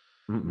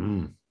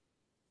 Mm-mm.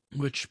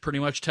 Which pretty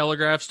much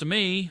telegraphs to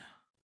me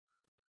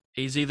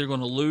he's either going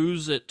to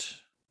lose at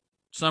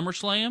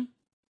SummerSlam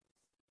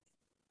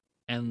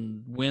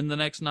and win the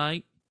next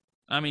night.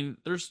 I mean,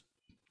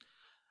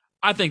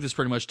 I think this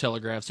pretty much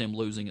telegraphs him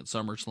losing at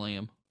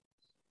SummerSlam.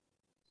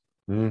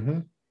 Mm-hmm.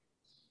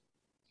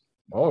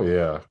 Oh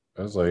yeah.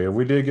 I was like,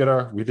 we did get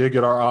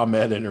our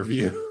Ahmed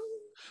interview.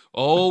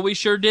 Oh, we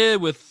sure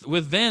did with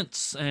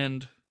Vince,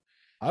 and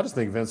I just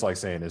think Vince likes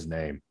saying his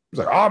name. He's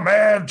like,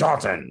 Ahmed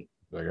Johnson.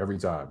 Like every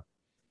time.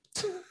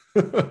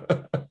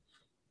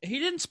 He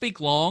didn't speak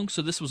long,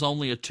 so this was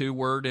only a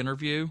 2-word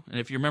interview. And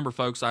if you remember,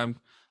 folks,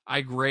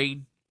 I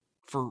grade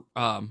for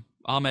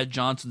Ahmed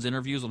Johnson's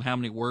interviews on how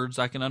many words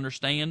I can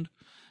understand,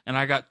 and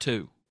I got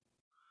 2.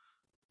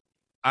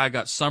 I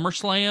got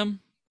SummerSlam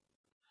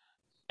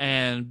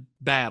and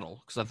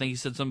Battle, because I think he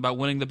said something about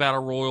winning the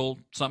Battle Royal,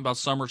 something about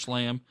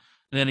SummerSlam, and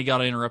then he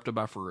got interrupted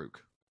by Farouk.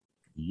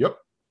 Yep.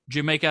 Did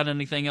you make out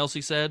anything else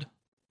he said?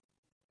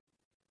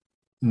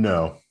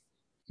 No.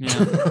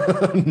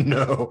 Yeah.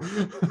 No.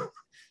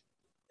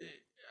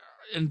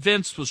 And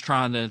Vince was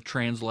trying to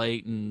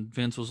translate, and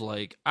Vince was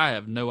like, I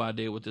have no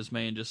idea what this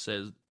man just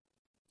says.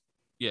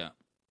 Yeah.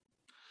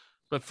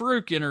 But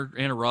Farouk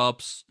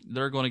interrupts.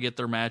 They're going to get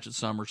their match at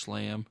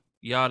SummerSlam.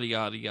 Yada,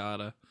 yada,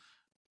 yada.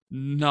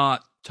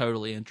 Not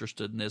totally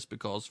interested in this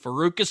because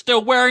Farouk is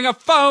still wearing a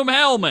foam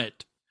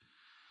helmet.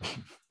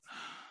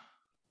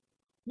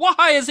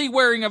 Why is he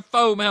wearing a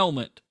foam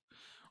helmet?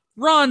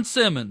 Ron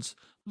Simmons,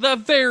 the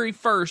very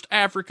first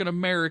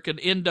African-American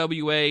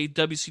NWA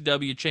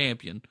WCW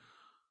champion.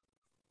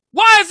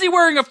 Why is he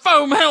wearing a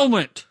foam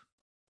helmet?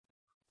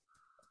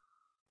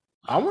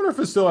 I wonder if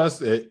it still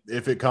has,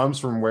 if it comes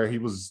from where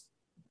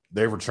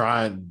they were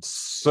trying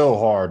so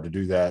hard to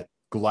do that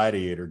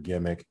gladiator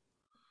gimmick.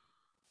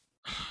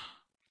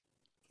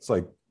 It's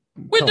like,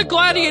 when the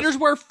gladiators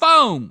wear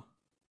foam?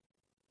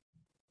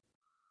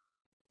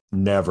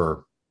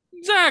 Never.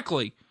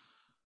 Exactly.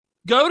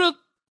 Go to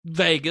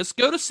Vegas,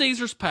 go to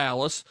Caesar's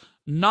Palace,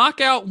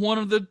 knock out one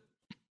of the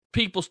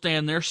people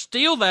standing there,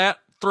 steal that,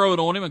 throw it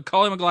on him, and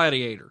call him a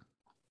gladiator.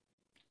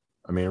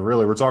 I mean,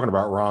 really, we're talking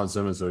about Ron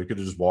Simmons, so he could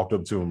have just walked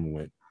up to him and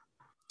went,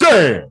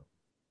 damn!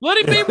 Let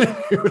him be.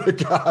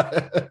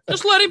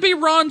 Just let him be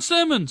Ron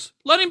Simmons.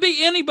 Let him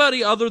be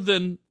anybody other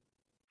than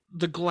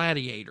the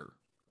gladiator.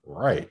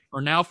 Right.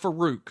 Or now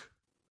Farouk.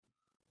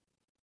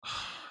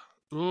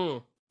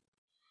 Ugh.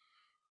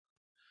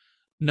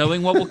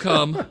 Knowing what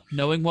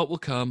will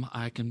come,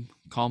 I can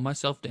calm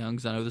myself down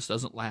because I know this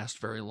doesn't last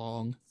very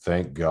long.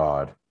 Thank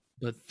God.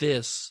 But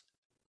this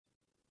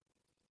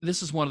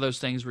is one of those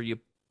things where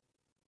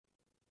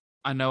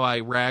I know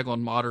I rag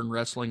on modern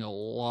wrestling a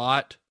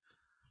lot,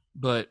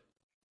 but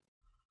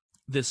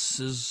this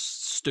is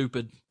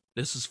stupid.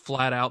 This is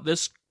flat out.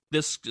 This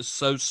is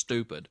so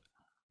stupid.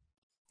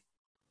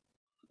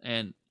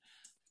 And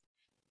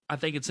I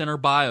think it's in our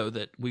bio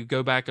that we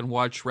go back and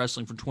watch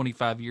wrestling from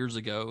 25 years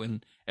ago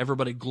and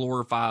everybody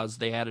glorifies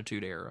the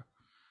Attitude Era.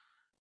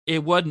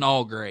 It wasn't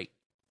all great.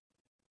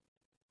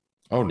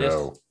 Oh,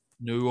 no.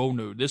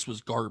 No. This was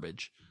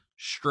garbage.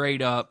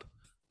 Straight up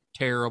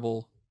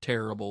terrible,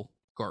 terrible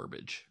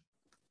garbage.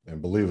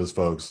 And believe us,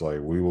 folks, like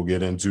we will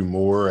get into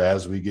more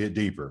as we get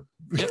deeper.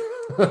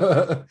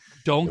 Yep.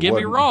 Don't get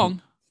me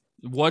wrong.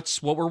 What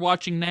we're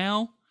watching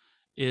now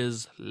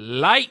is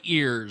light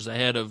years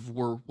ahead of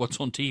what's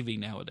on TV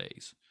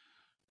nowadays.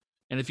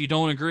 And if you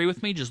don't agree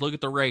with me, just look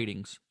at the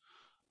ratings.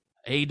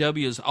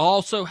 AEW is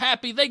also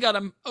happy. They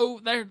got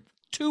they're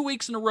 2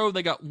 weeks in a row.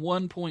 They got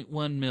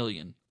 1.1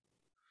 million.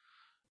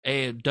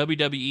 And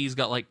WWE's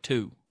got like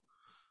 2.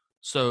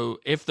 So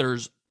if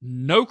there's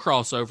no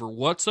crossover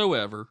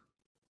whatsoever,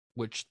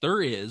 which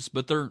there is,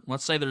 but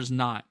let's say there's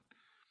not.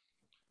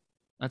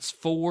 That's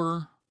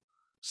 4,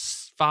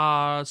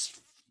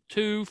 5,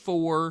 2,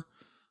 4,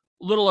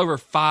 a little over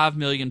 5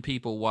 million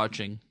people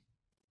watching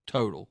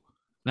total.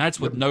 That's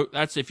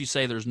that's if you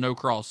say there's no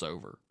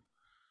crossover.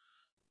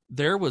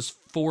 There was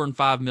 4 and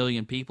 5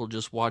 million people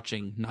just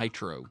watching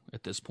Nitro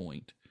at this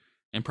point,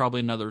 and probably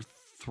another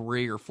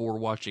 3 or 4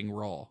 watching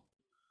Raw.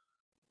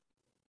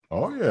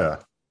 Oh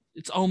yeah.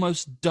 It's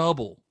almost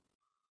double.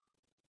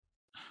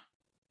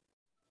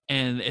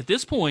 And at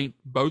this point,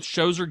 both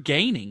shows are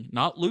gaining,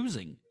 not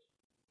losing.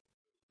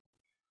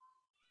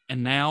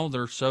 And now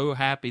they're so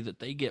happy that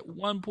they get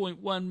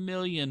 1.1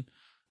 million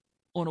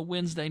on a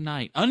Wednesday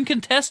night.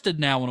 Uncontested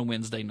now on a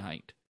Wednesday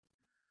night.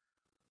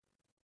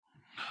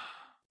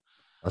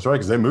 That's right,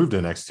 because they moved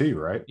to NXT,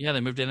 right? Yeah, they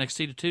moved to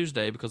NXT to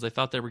Tuesday because they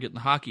thought they were getting the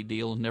hockey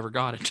deal and never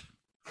got it.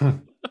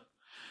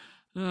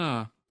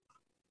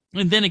 And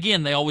then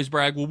again, they always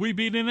brag, well, we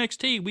beat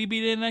NXT. We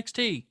beat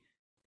NXT.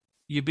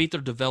 You beat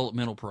their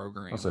developmental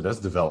program. So that's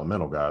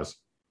developmental, guys.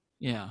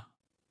 Yeah.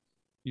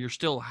 You're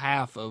still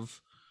half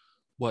of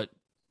what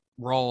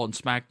Raw and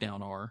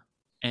SmackDown are.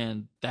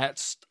 And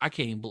that's, I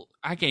can't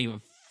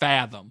even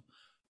fathom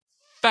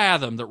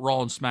that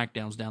Raw and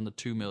SmackDown's down to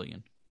 2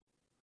 million.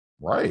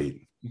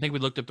 Right. I think we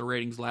looked up the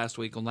ratings last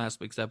week on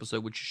last week's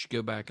episode, which you should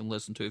go back and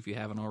listen to if you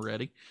haven't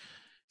already.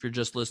 If you're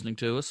just listening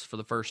to us for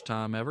the first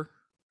time ever.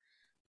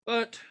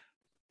 But,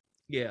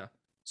 yeah.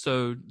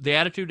 So, the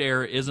Attitude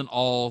Era isn't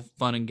all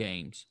fun and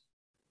games.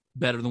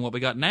 Better than what we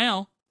got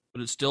now,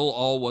 but it still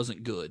all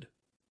wasn't good.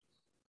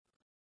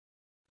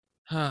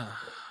 Oh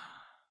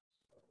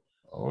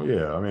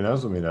yeah,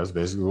 that's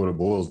basically what it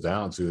boils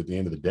down to at the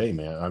end of the day,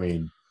 man. I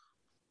mean,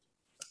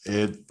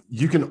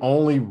 you can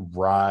only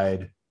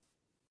ride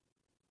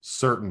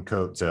certain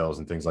coattails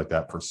and things like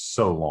that for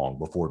so long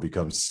before it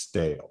becomes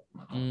stale.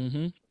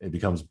 Mm-hmm. It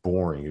becomes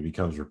boring. It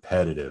becomes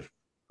repetitive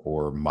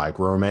or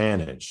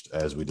micromanaged,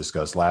 as we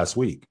discussed last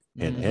week.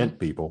 Hint, hint,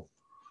 people.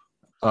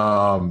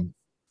 And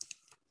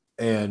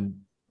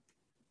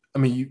I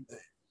mean,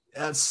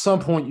 at some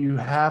point, you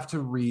have to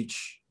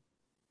reach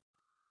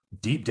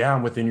deep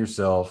down within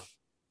yourself,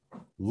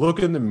 look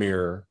in the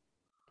mirror,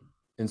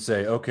 and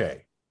say,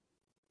 okay,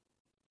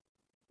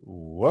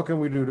 what can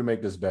we do to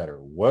make this better?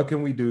 What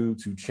can we do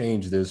to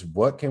change this?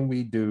 What can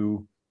we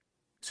do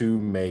to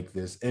make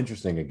this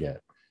interesting again?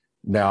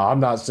 Now, I'm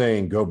not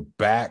saying go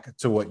back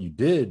to what you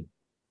did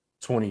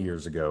 20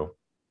 years ago,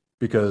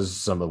 because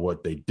some of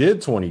what they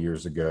did 20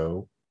 years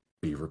ago,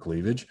 beaver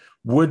cleavage,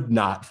 would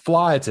not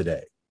fly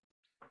today.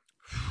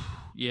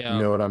 Yeah.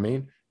 You know what I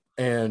mean?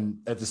 And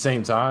at the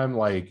same time,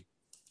 like,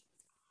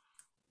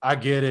 I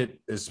get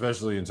it,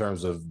 especially in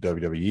terms of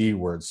WWE,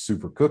 where it's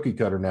super cookie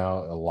cutter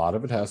now. A lot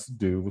of it has to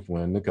do with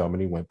when the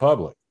company went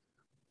public,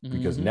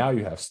 because now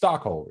you have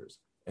stockholders,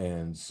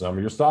 and some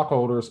of your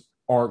stockholders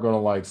aren't going to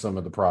like some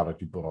of the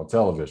product you put on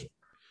television.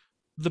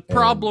 The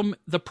problem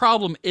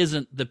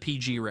isn't the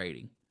PG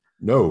rating.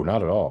 No,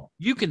 not at all.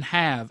 You can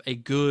have a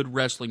good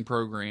wrestling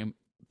program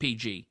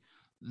PG.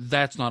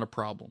 That's not a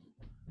problem.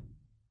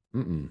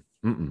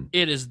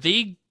 It is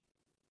the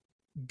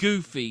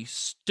goofy,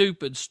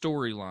 stupid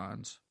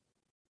storylines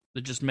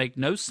that just make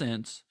no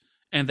sense,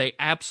 and they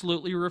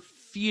absolutely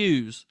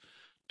refuse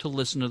to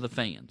listen to the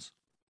fans.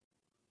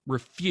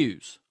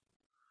 Refuse.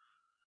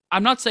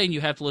 I'm not saying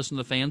you have to listen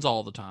to the fans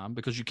all the time,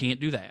 because you can't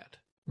do that.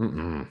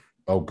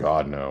 Oh,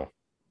 God, no.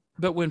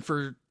 But when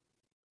for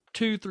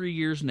 2-3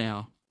 years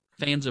now,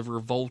 fans have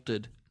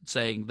revolted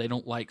saying they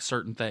don't like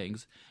certain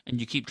things, and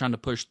you keep trying to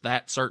push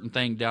that certain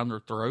thing down their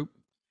throat.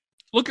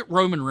 Look at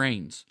Roman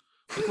Reigns.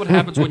 Look what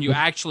happens when you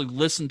actually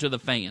listen to the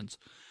fans.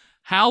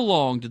 How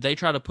long did they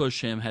try to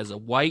push him as a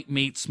white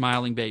meat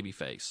smiling baby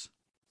face?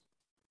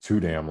 Too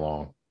damn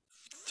long.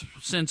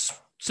 Since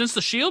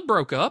the Shield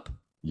broke up.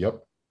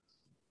 Yep.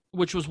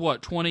 Which was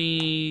what,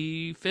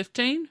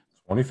 2015?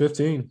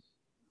 2015.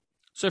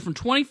 So from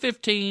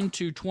 2015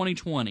 to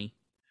 2020,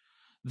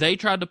 they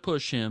tried to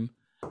push him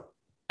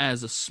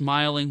as a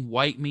smiling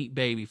white meat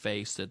baby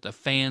face that the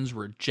fans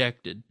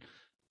rejected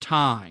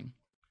time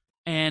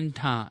and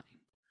time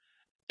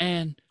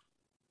and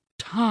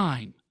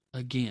time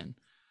again.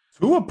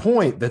 To a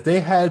point that they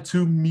had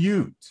to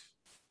mute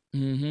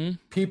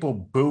people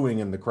booing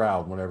in the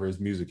crowd whenever his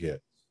music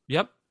hit.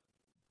 Yep.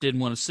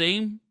 Didn't want to see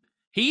him.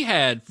 He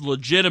had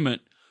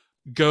legitimate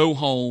go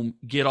home,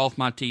 get off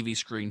my TV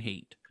screen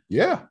heat.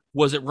 Yeah.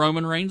 Was it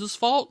Roman Reigns'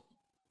 fault?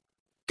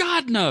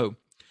 God, no.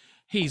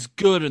 He's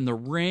good in the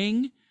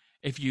ring.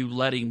 If you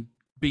let him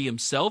be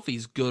himself,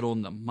 he's good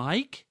on the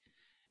mic.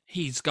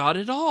 He's got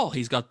it all.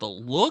 He's got the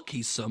look.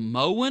 He's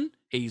Samoan.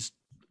 He's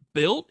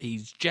built.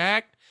 He's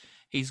jacked.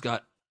 He's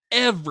got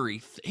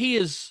everything. He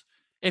is,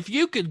 if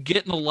you could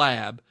get in a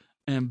lab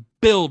and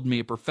build me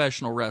a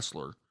professional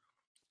wrestler,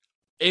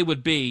 it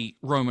would be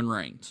Roman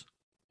Reigns.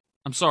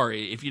 I'm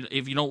sorry. If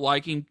you don't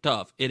like him,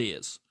 tough. It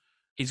is.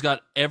 He's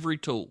got every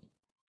tool.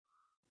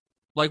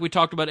 Like we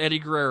talked about Eddie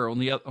Guerrero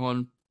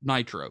on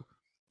Nitro.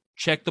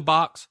 Check the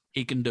box.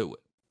 He can do it.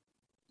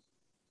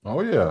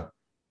 Oh, yeah.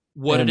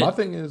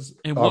 Thing is...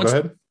 go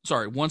ahead.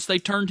 Sorry. Once they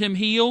turned him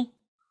heel,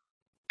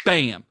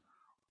 bam.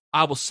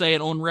 I will say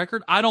it on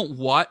record. I don't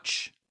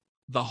watch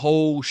the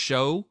whole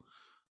show,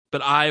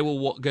 but I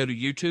will go to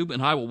YouTube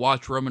and I will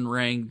watch Roman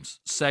Reigns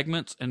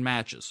segments and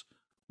matches.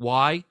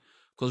 Why?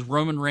 Because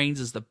Roman Reigns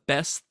is the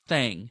best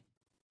thing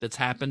that's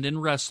happened in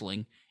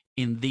wrestling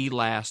in the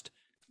last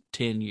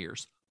 10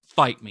 years.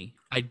 Fight me.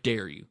 I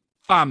dare you.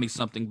 Find me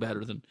something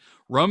better than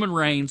Roman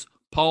Reigns,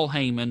 Paul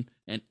Heyman,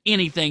 and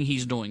anything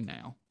he's doing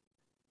now.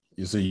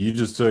 You see, you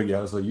just took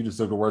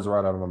the words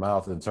right out of my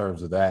mouth in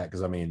terms of that.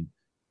 Because I mean,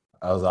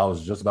 I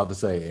was just about to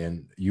say,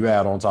 and you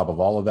add on top of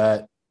all of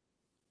that,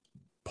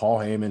 Paul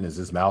Heyman is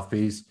his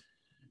mouthpiece.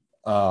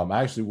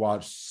 I actually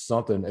watched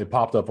something. It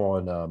popped up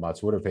on my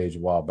Twitter page a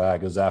while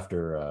back. It was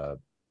after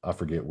I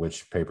forget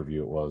which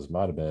pay-per-view it was.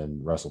 Might have been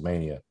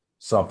WrestleMania,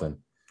 something.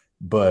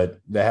 But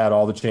they had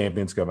all the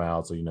champions come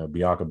out. So,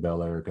 Bianca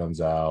Belair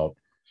comes out.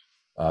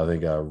 I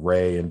think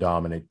Ray and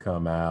Dominic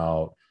come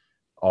out.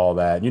 All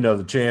that.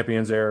 The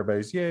champions,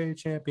 everybody's, yay,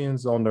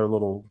 champions on their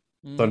little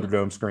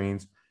Thunderdome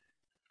screens.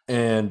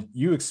 And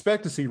you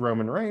expect to see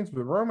Roman Reigns,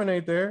 but Roman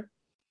ain't there.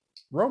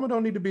 Roman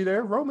don't need to be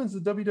there. Roman's the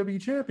WWE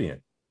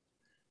champion.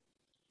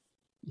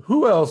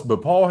 Who else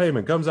but Paul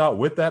Heyman comes out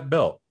with that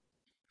belt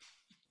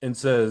and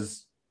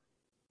says,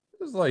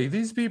 it's like,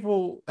 these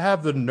people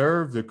have the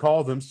nerve to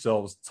call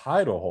themselves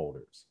title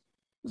holders.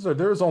 So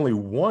there's only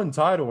one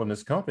title in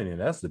this company, and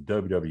that's the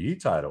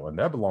WWE title, and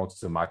that belongs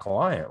to my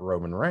client,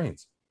 Roman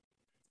Reigns.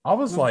 I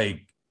was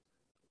like,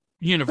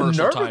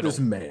 Universal title. Of this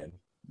man.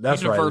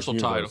 That's Universal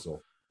right.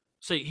 Title.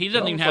 See, he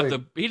didn't even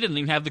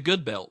have the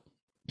good belt.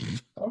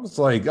 I was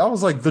like,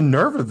 the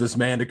nerve of this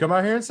man to come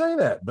out here and say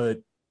that,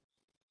 but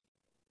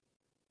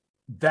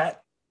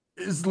that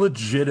is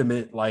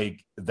legitimate.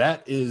 Like,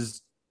 that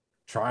is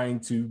trying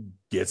to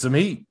get some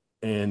heat,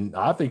 and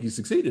I think he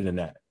succeeded in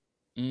that.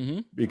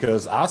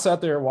 Because I sat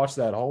there and watched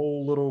that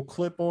whole little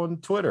clip on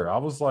Twitter. I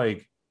was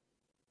like,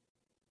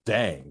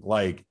 dang,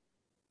 like,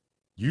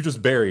 you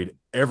just buried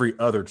every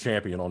other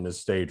champion on this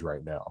stage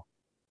right now.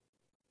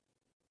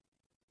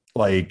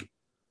 Like,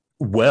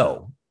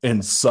 well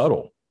and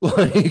subtle.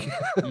 Like,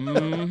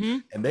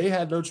 and they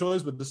had no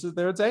choice but to sit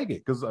there and take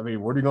it. Because, I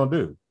mean, what are you going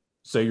to do?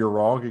 Say you're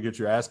wrong and get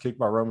your ass kicked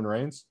by Roman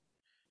Reigns?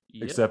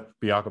 Yep. except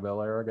Bianca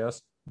Belair, I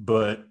guess.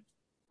 But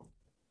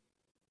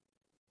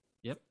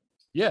Yep.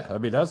 yeah,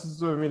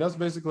 that's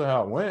basically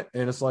how it went,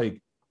 and it's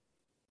like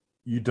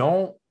you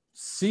don't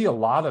see a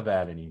lot of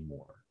that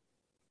anymore.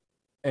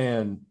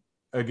 And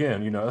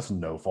again, that's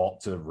no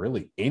fault to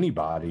really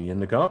anybody in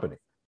the company.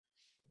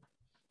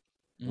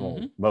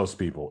 Well, most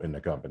people in the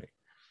company.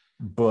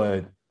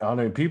 But I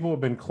mean, people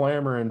have been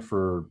clamoring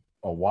for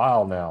a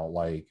while now,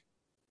 like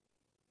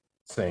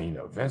saying,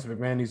 Vince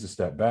McMahon needs to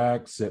step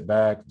back, sit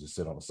back, just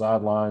sit on the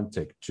sideline,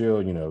 take a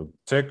chill,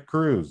 take a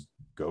cruise,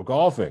 go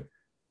golfing.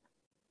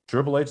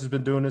 Triple H has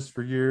been doing this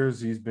for years.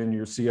 He's been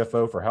your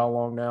CFO for how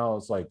long now?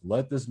 It's like,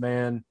 let this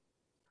man,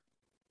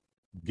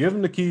 give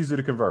him the keys to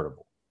the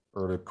convertible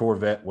or the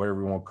Corvette,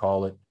 whatever you want to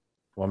call it.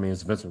 Well, I mean,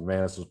 it's Vince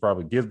McMahon, so it's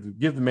probably give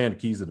the man the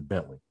keys to the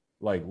Bentley.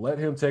 Like, let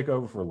him take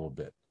over for a little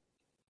bit.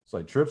 It's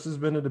like Trips has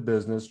been in the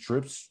business.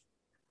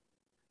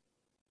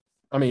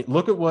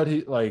 Look at what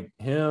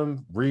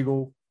him,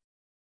 Regal,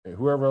 and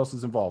whoever else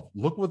is involved.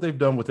 Look what they've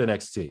done with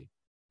NXT.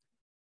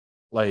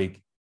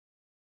 Like,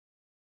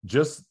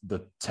 just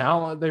the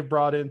talent they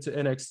brought into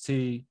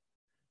NXT,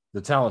 the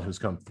talent who's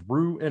come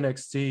through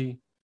NXT.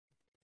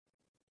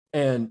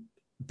 And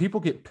people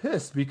get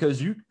pissed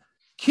because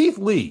Keith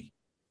Lee.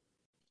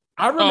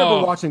 I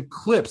remember watching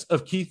clips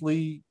of Keith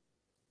Lee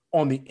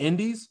on the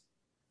indies,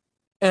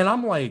 and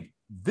I'm like,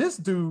 this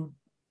dude,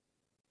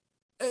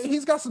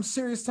 he's got some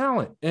serious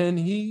talent, and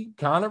he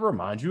kind of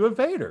reminds you of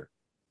Vader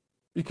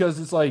because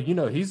it's like,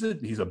 he's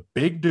a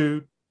big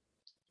dude,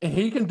 and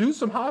he can do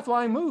some high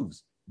flying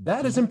moves.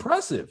 That is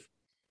impressive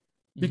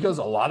because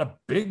a lot of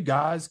big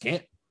guys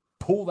can't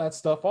pull that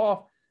stuff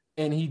off,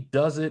 and he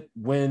does it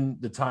when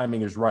the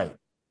timing is right.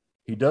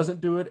 He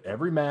doesn't do it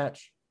every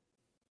match.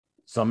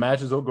 Some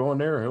matches he'll go in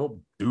there,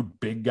 he'll do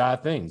big guy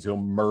things. He'll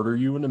murder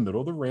you in the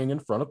middle of the ring in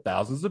front of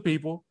thousands of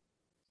people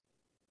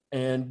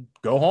and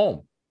go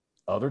home.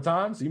 Other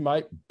times he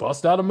might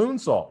bust out a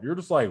moonsault. You're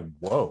just like,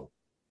 whoa.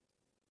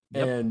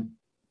 Yep. And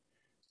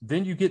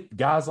then you get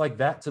guys like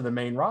that to the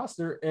main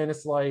roster, and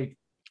it's like,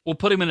 we'll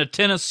put him in a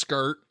tennis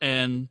skirt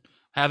and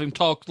have him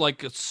talk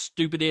like a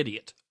stupid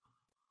idiot.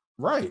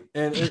 Right.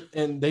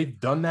 And they've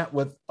done that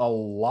with a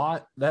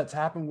lot. That's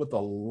happened with a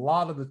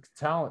lot of the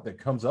talent that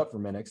comes up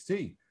from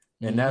NXT.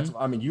 And that's,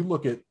 you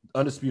look at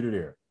Undisputed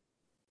Era.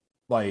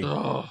 Like,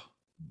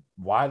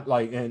 why?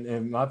 Like,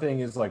 and my thing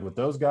is, like, with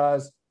those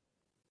guys,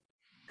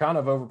 kind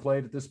of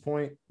overplayed at this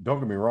point. Don't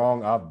get me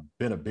wrong. I've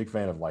been a big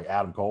fan of, like,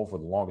 Adam Cole for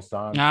the longest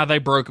time. They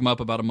broke him up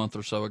about a month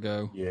or so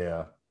ago.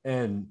 Yeah.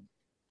 And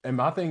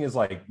my thing is,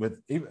 like, with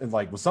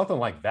something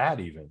like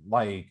that, even,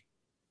 like,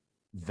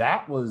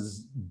 that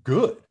was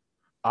good.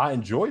 I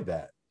enjoyed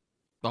that.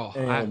 Go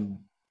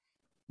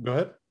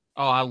ahead.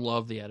 Oh, I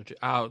love the Attitude.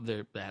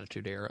 The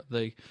Attitude Era,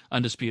 the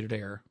Undisputed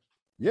Era.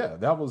 Yeah,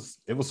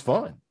 it was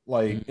fun.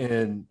 Like,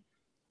 and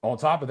on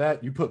top of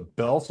that, you put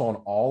belts on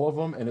all of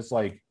them, and it's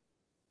like,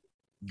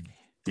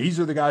 these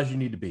are the guys you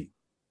need to beat.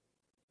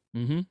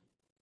 Mm-hmm.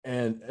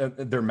 And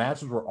their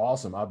matches were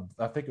awesome.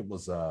 I think it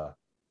was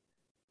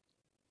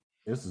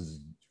this is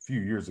a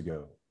few years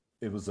ago.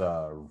 It was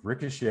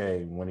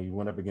Ricochet when he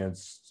went up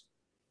against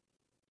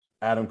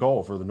Adam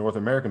Cole for the North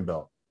American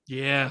belt.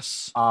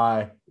 Yes.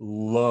 I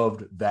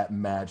loved that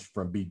match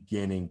from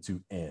beginning to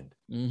end.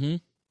 Mm-hmm.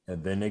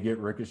 And then they get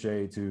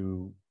Ricochet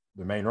to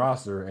the main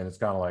roster, and it's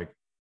kind of like,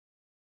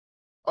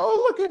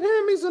 oh, look at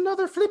him. He's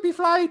another flippy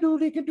fly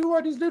dude. He can do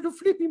all these little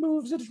flippy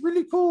moves. It's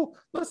really cool.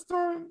 Let's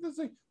throw him.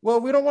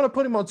 Well, we don't want to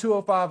put him on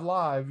 205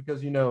 Live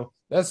because,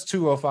 that's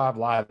 205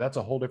 Live. That's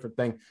a whole different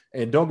thing.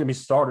 And don't get me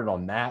started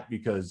on that,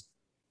 because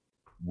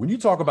when you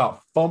talk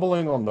about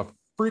fumbling on the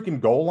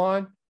freaking goal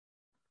line,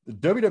 the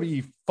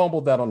WWE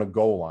fumbled that on the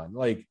goal line.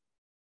 Like,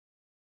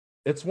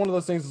 it's one of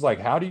those things. It's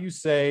like, how do you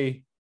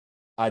say,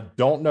 I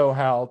don't know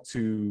how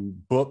to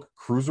book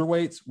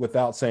cruiserweights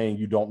without saying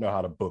you don't know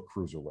how to book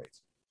cruiserweights?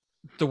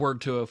 The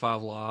word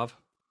 205 Live.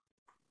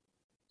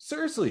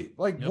 Seriously,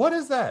 like, what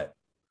is that?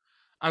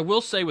 I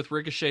will say with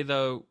Ricochet,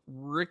 though,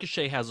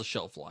 Ricochet has a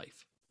shelf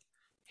life.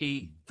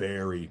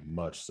 Very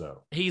much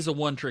so. He's a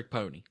one-trick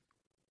pony.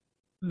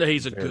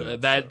 He's a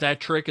good.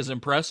 That trick is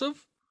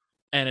impressive,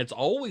 and it's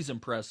always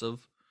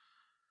impressive.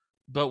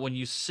 But when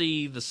you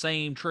see the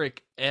same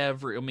trick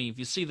if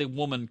you see the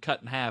woman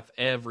cut in half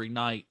every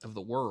night of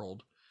the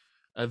world,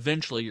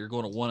 eventually you're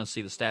going to want to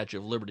see the Statue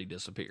of Liberty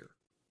disappear.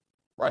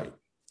 Right.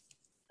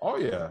 Oh,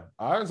 yeah.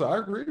 I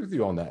agree with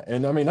you on that.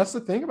 And, that's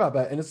the thing about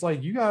that. And it's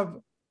like, you have,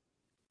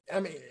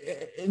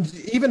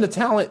 even the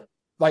talent,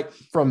 like,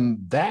 from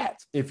that,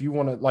 if you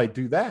want to, like,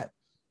 do that,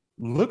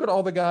 look at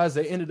all the guys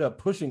they ended up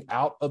pushing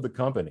out of the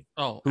company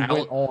who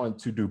went on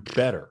to do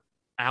better.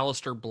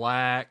 Aleister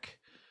Black.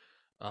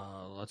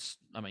 Or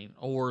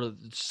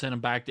send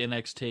him back to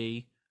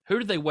NXT. Who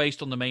did they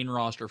waste on the main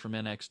roster from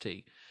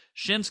NXT?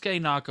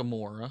 Shinsuke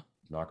Nakamura,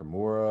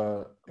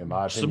 in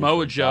my opinion,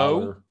 Samoa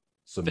Joe,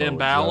 Finn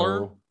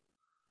Balor,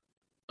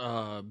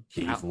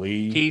 Keith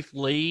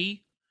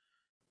Lee.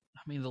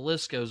 The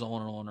list goes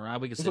on and on. Right?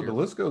 We can sit the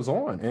list goes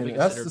on, and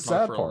that's the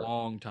sad part. For a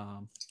long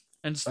time.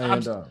 And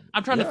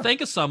I'm trying to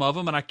think of some of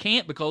them, and I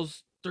can't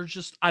because they're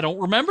just, I don't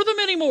remember them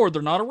anymore.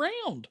 They're not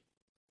around.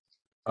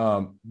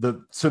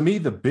 To me,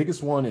 the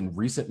biggest one in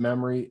recent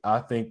memory, I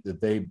think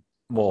that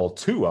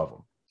two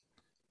of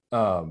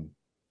them.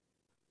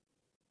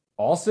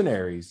 Austin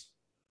Aries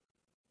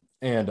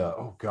and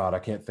oh God, I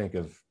can't think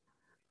of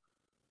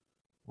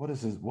what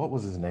was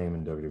his name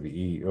in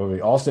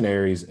WWE? Austin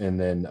Aries, and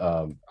then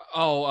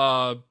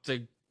what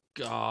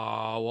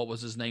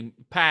was his name?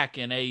 Pac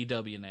in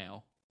AEW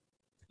now.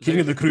 King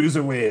of the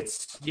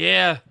Cruiserweights.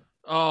 Yeah.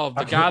 Oh,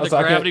 the guy that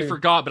Gravity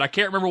forgot, but I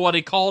can't remember what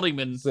he called him.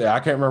 And I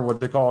can't remember what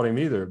they called him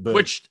either. But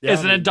which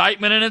is an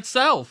indictment in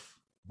itself.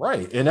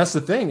 Right. And that's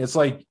the thing. It's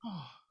like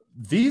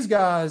these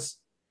guys,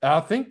 I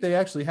think they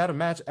actually had a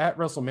match at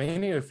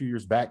WrestleMania a few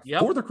years back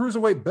for the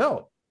Cruiserweight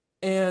belt.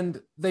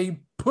 And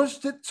they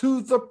pushed it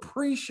to the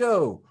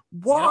pre-show.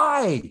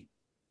 Why? Yep.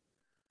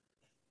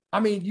 I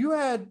mean,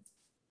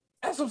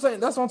 that's what I'm saying.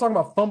 That's what I'm talking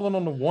about, fumbling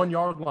on the 1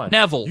 yard line.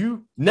 Neville.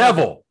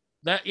 Neville.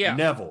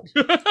 Neville.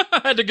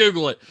 I had to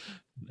Google it.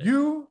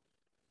 You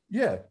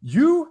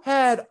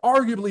had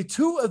arguably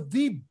two of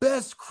the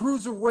best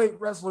cruiserweight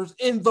wrestlers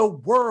in the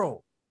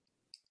world,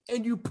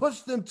 and you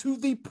pushed them to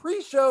the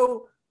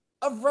pre-show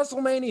of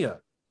WrestleMania.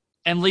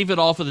 And leave it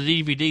off of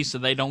the DVD so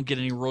they don't get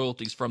any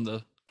royalties from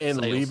the sales.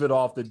 Leave it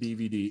off the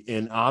DVD.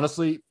 And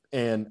honestly,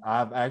 and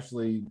I've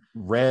actually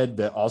read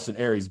that Austin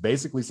Aries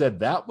basically said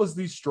that was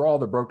the straw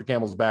that broke the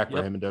camel's back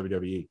for him in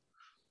WWE.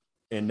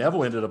 And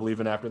Neville ended up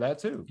leaving after that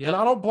too. Yep. And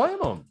I don't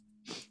blame him.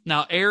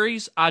 Now,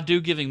 Aries, I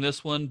do give him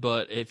this one,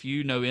 but if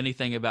you know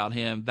anything about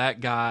him, that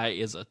guy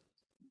is a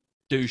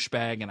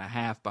douchebag and a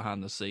half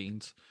behind the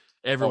scenes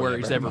everywhere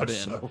he's ever been.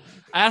 So.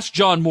 Ask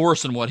John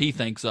Morrison what he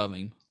thinks of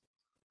him.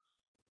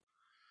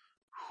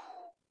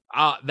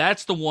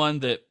 That's the one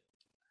that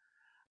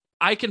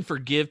I can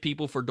forgive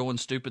people for doing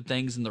stupid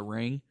things in the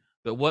ring,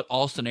 but what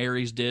Austin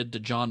Aries did to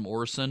John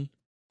Morrison,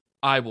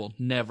 I will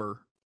never,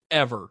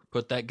 ever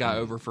put that guy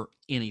over for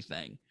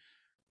anything.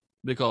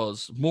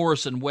 Because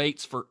Morrison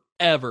waits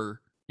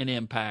forever in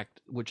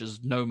Impact, which is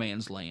no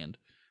man's land.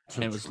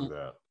 And was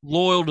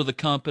loyal to the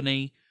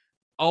company,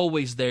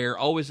 always there,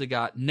 always a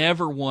guy,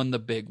 never won the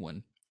big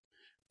one.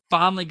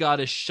 Finally got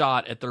his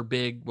shot at their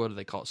big, what do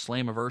they call it,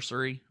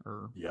 Slammiversary?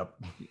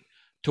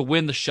 To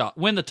win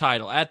the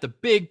title at the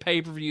big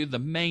pay-per-view, the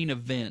main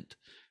event.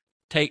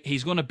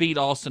 He's going to beat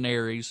Austin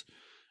Aries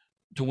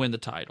to win the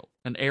title.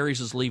 And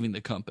Aries is leaving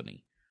the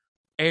company.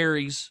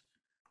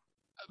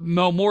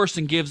 Mel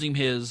Morrison gives him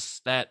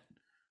that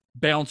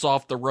bounce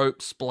off the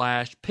rope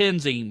splash,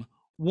 pins him,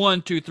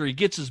 1, 2, 3,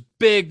 gets his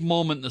big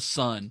moment in the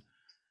sun.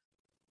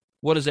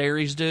 What does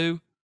Aries do?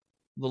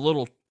 The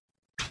little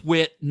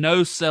twit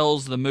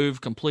no-sells the move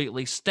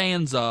completely,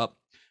 stands up,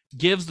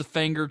 gives the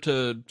finger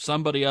to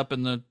somebody up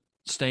in the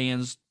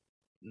stands,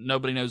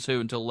 nobody knows who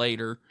until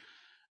later,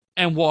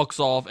 and walks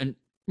off. And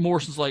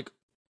Morrison's like,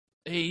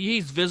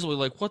 he's visibly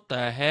like, what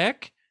the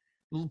heck?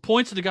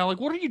 Points at the guy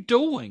like, what are you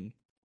doing?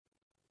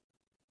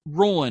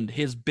 Ruined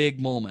his big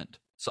moment.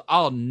 So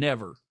I'll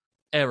never,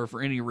 ever,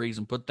 for any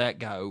reason, put that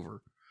guy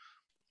over.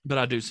 But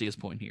I do see his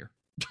point here.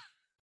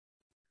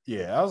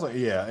 I was like,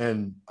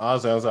 and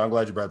honestly, I'm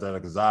glad you brought that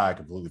up because I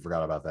completely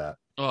forgot about that.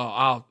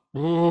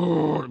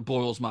 It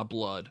boils my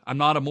blood. I'm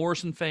not a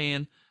Morrison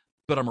fan,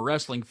 but I'm a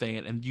wrestling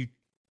fan, and you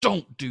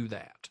don't do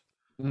that.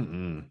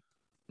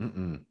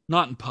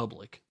 Not in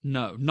public.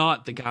 No,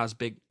 not the guy's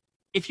big.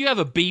 If you have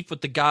a beef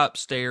with the guy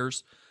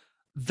upstairs,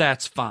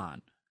 that's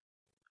fine.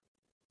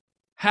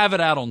 Have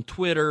it out on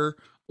Twitter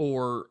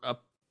or a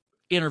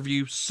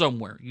interview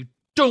somewhere. You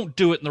don't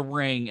do it in the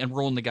ring and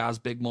ruin the guy's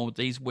big moment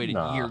that he's waited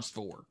years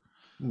for.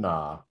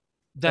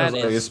 That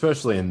is,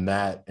 especially in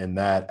that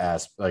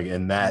aspect, like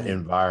in that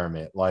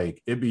environment.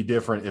 Like it'd be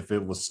different if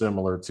it was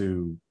similar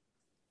to,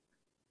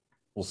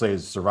 we'll say,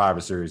 Survivor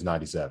Series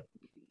 '97.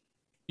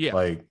 Yeah,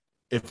 like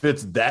if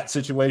it's that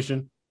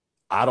situation,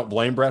 I don't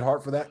blame Bret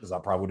Hart for that because I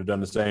probably would have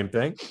done the same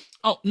thing.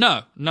 Oh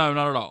no, not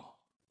at all.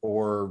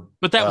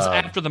 But that was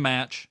after the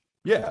match.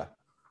 Yeah,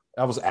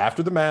 that was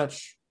after the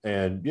match.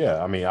 And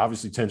I mean,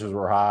 obviously tensions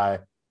were high.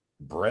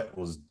 Bret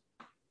was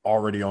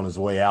already on his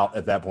way out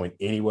at that point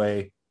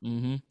anyway.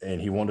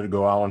 And he wanted to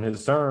go out on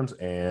his terms.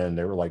 And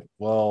they were like,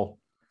 well,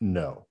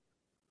 no.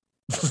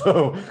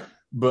 So,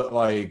 but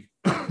like.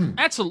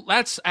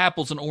 that's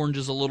apples and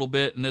oranges a little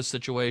bit in this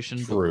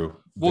situation. True.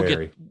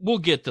 We'll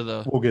get to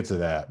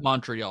that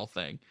Montreal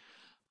thing.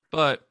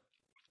 But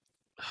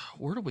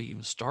where do we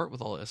even start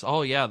with all this?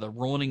 Oh yeah, the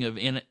ruining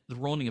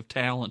of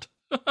talent.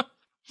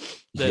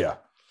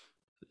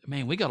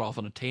 Man, we got off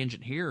on a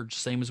tangent here,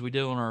 same as we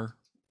did on our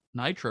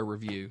Nitro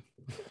review.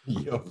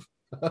 Yep.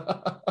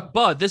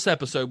 But this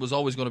episode was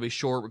always going to be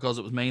short because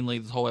it was mainly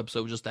the whole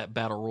episode was just that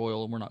battle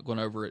royal, and we're not going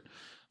over it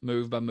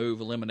move by move,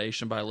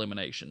 elimination by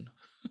elimination.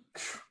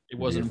 It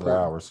wasn't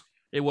important. Hours.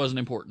 It wasn't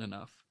important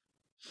enough.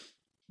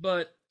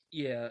 But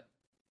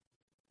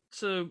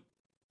so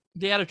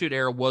the Attitude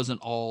Era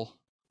wasn't all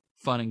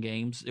fun and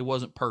games. It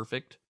wasn't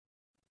perfect.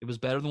 It was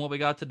better than what we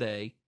got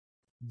today.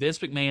 Vince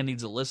McMahon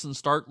needs to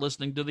start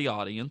listening to the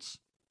audience,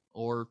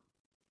 or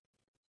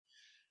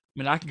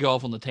mean, I could go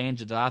off on the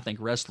tangent that I think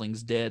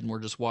wrestling's dead and we're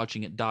just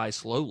watching it die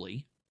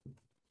slowly.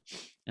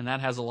 And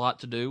that has a lot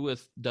to do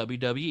with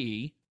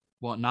WWE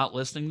not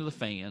listening to the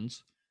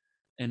fans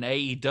and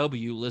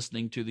AEW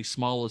listening to the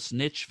smallest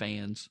niche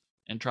fans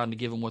and trying to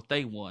give them what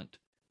they want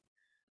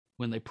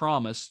when they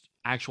promised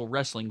actual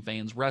wrestling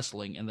fans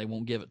wrestling and they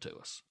won't give it to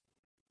us.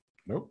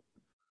 Nope.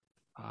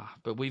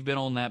 But we've been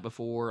on that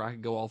before. I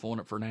could go off on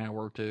it for an hour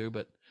or two,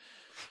 but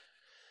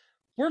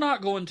we're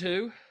not going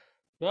to.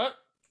 But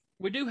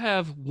we do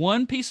have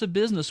one piece of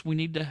business we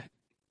need to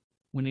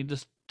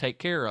take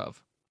care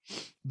of.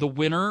 The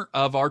winner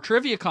of our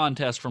trivia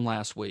contest from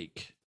last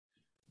week.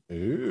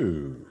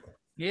 Ooh.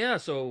 Yeah,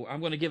 so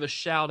I'm going to give a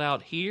shout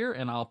out here,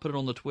 and I'll put it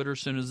on the Twitter as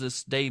soon as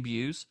this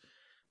debuts,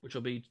 which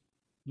will be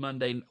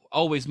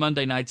always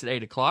Monday nights at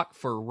 8 o'clock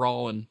for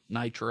Raw and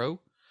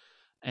Nitro.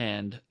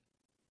 And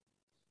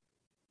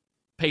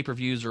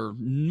pay-per-views are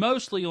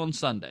mostly on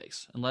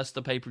Sundays, unless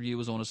the pay-per-view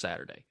is on a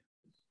Saturday,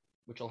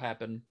 which will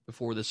happen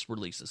before this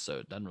releases, so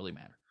it doesn't really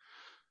matter.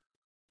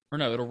 Or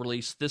no, it'll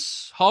release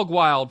this. Hog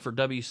Wild for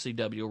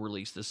WCW will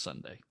release this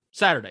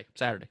Saturday.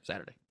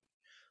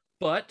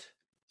 But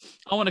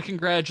I want to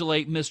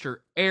congratulate Mr.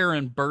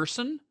 Aaron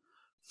Burson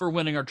for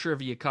winning our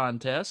trivia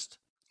contest,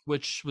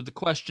 which the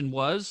question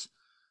was,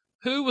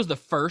 who was the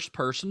first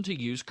person to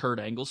use Kurt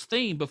Angle's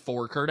theme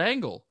before Kurt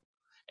Angle?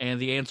 And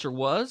the answer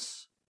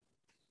was...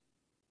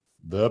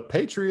 The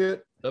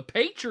Patriot. The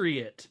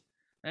Patriot.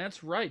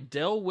 That's right,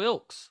 Del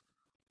Wilkes,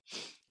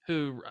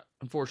 who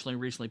unfortunately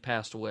recently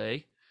passed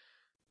away.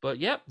 But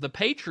yep, the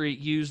Patriot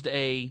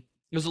it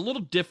was a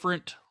little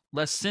different,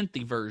 less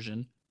synthy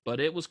version,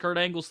 but it was Kurt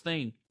Angle's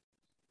theme.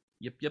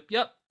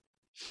 Yep.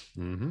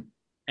 Mm-hmm.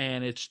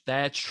 And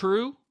that's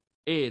true.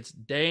 It's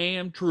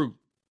damn true.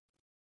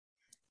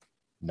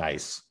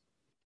 Nice.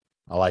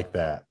 I like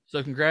that.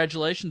 So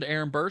congratulations to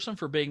Aaron Burson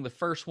for being the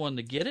first one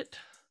to get it.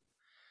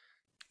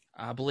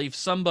 I believe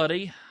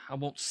somebody, I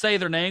won't say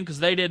their name because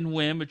they didn't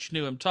win, but you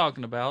knew who I'm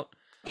talking about,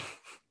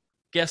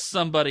 guessed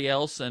somebody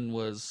else and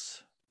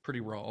was pretty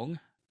wrong.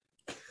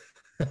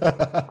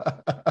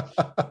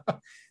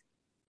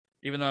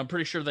 Even though I'm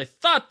pretty sure they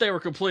thought they were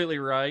completely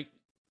right.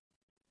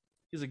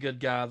 He's a good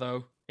guy,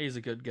 though. He's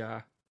a good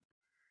guy.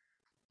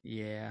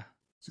 Yeah.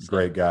 He's a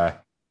great guy.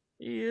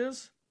 He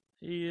is.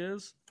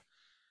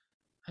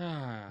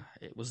 I'll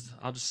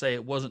just say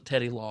it wasn't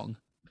Teddy Long.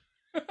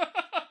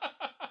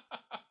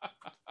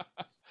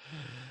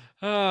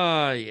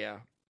 Yeah.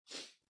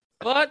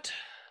 But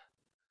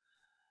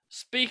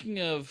speaking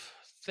of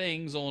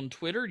things on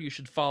Twitter, you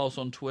should follow us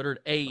on Twitter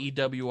at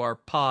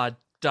AEWRpod.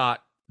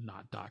 Not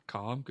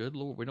 .com. Good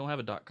Lord, we don't have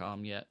a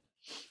 .com yet.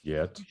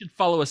 You should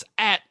follow us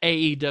at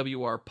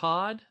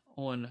AEWRpod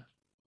on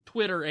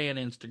Twitter and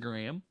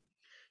Instagram.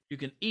 You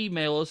can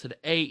email us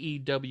at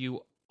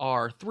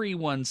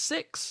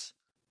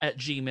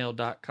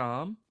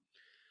AEWR316@gmail.com.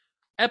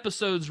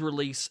 Episodes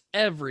release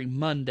every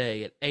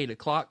Monday at 8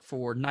 o'clock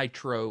for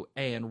Nitro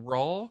and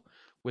Raw,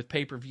 with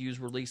pay-per-views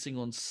releasing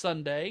on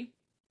Sunday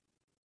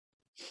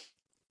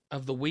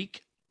of the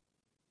week,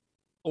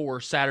 or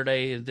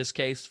Saturday in this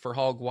case for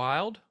Hog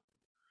Wild,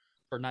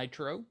 for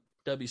Nitro,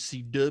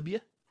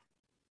 WCW.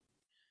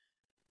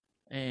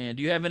 And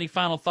do you have any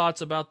final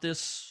thoughts about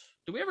this?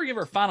 Did we ever give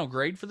our final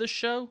grade for this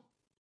show?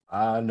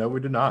 No,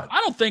 we did not.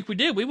 I don't think we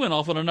did. We went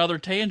off on another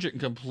tangent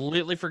and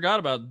completely forgot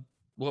about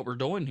what we're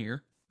doing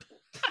here.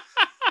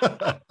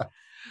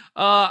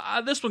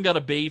 This one got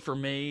a B for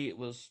me. It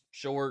was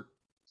short,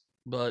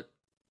 but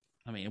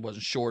I mean, it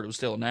wasn't short. It was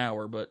still an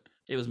hour, but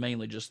it was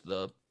mainly just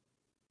the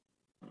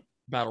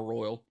Battle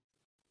Royal.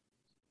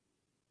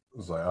 It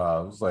was like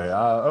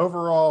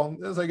overall,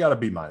 they got a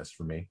B-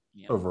 for me.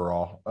 Yeah.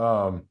 Overall.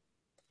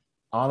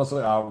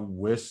 Honestly, I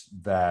wish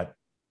that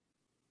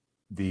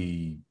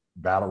the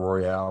Battle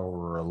Royale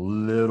were a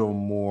little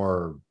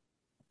more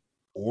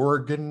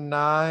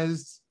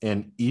organized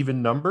and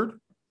even numbered.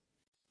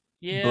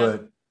 Yeah.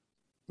 But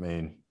I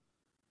mean,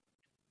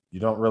 you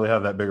don't really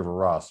have that big of a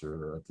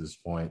roster at this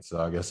point, so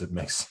I guess it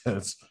makes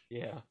sense.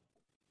 Yeah.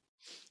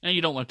 And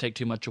you don't want to take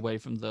too much away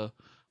from the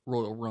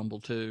Royal Rumble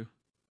too.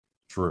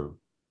 True.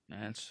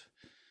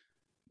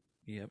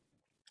 Yep.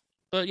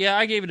 But yeah,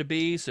 I gave it a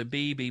B, so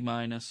B-.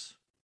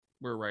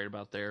 We're right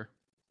about there.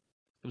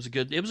 It was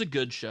a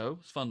good show.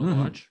 It's fun to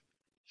watch.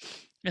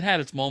 It had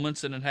its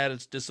moments and it had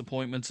its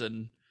disappointments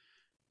and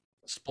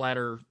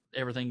splatter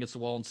everything against the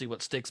wall and see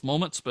what sticks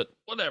moments, but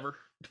whatever.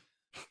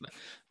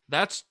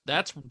 That's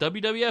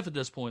WWF at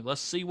this point.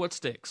 Let's see what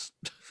sticks.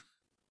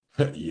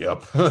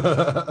 Yep.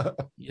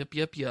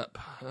 Yep.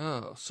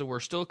 Oh, so we're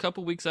still a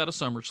couple weeks out of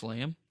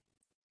SummerSlam.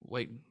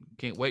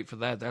 Can't wait for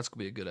that. That's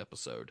gonna be a good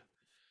episode.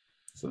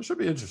 So it should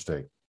be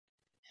interesting.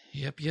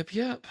 Yep.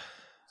 So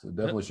it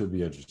definitely should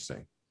be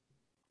interesting.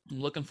 I'm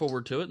looking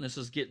forward to it, and this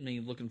is getting me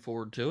looking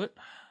forward to it.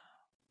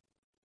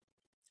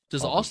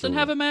 Does Austin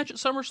have a match at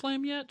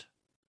SummerSlam yet?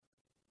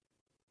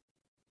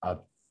 I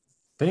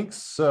think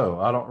so.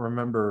 I don't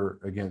remember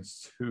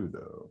against who,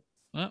 though.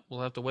 Well,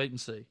 we'll have to wait and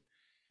see.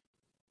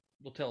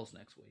 Will tell us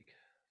next week.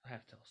 I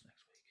have to tell us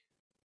next week.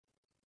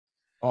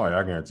 Oh, yeah,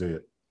 I guarantee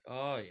it.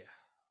 Oh, yeah.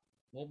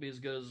 Won't be as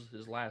good as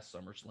his last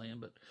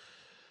SummerSlam, but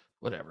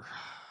whatever.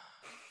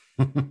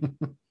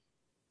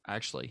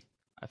 Actually,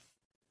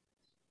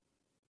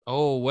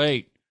 oh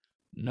wait,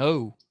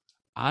 no,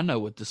 I know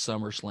what the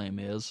SummerSlam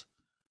is.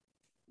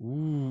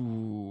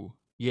 Ooh,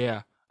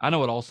 yeah, I know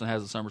what Austin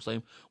has at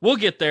SummerSlam. We'll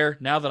get there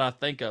now that I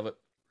think of it.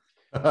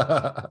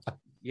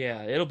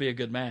 Yeah, it'll be a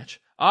good match.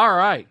 All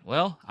right.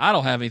 Well, I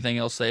don't have anything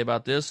else to say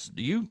about this.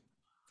 Do you?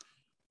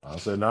 I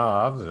said,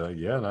 no,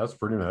 yeah, that's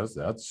pretty much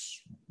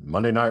that's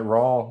Monday Night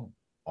Raw,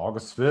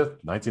 August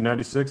 5th,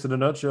 1996 in a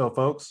nutshell,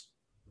 folks.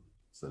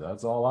 So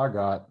that's all I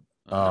got.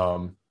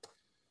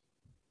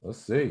 Let's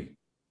see.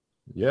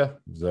 Yeah,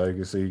 so you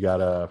can see you got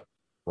a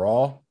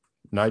Raw,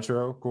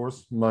 Nitro, of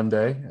course,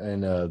 Monday.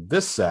 And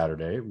this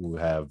Saturday,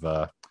 we'll have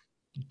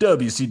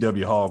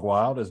WCW Hog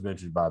Wild, as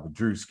mentioned by the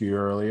Drewski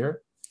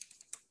earlier.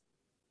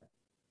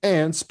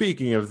 And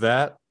speaking of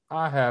that,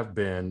 I have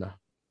been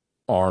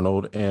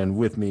Arnold, and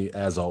with me,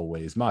 as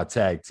always, my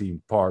tag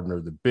team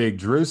partner, the Big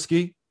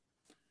Drewski,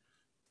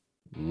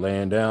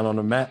 laying down on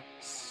the mat,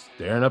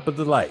 staring up at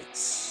the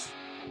lights.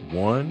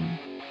 1,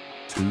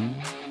 2,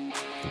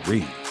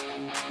 3.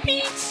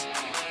 Peace.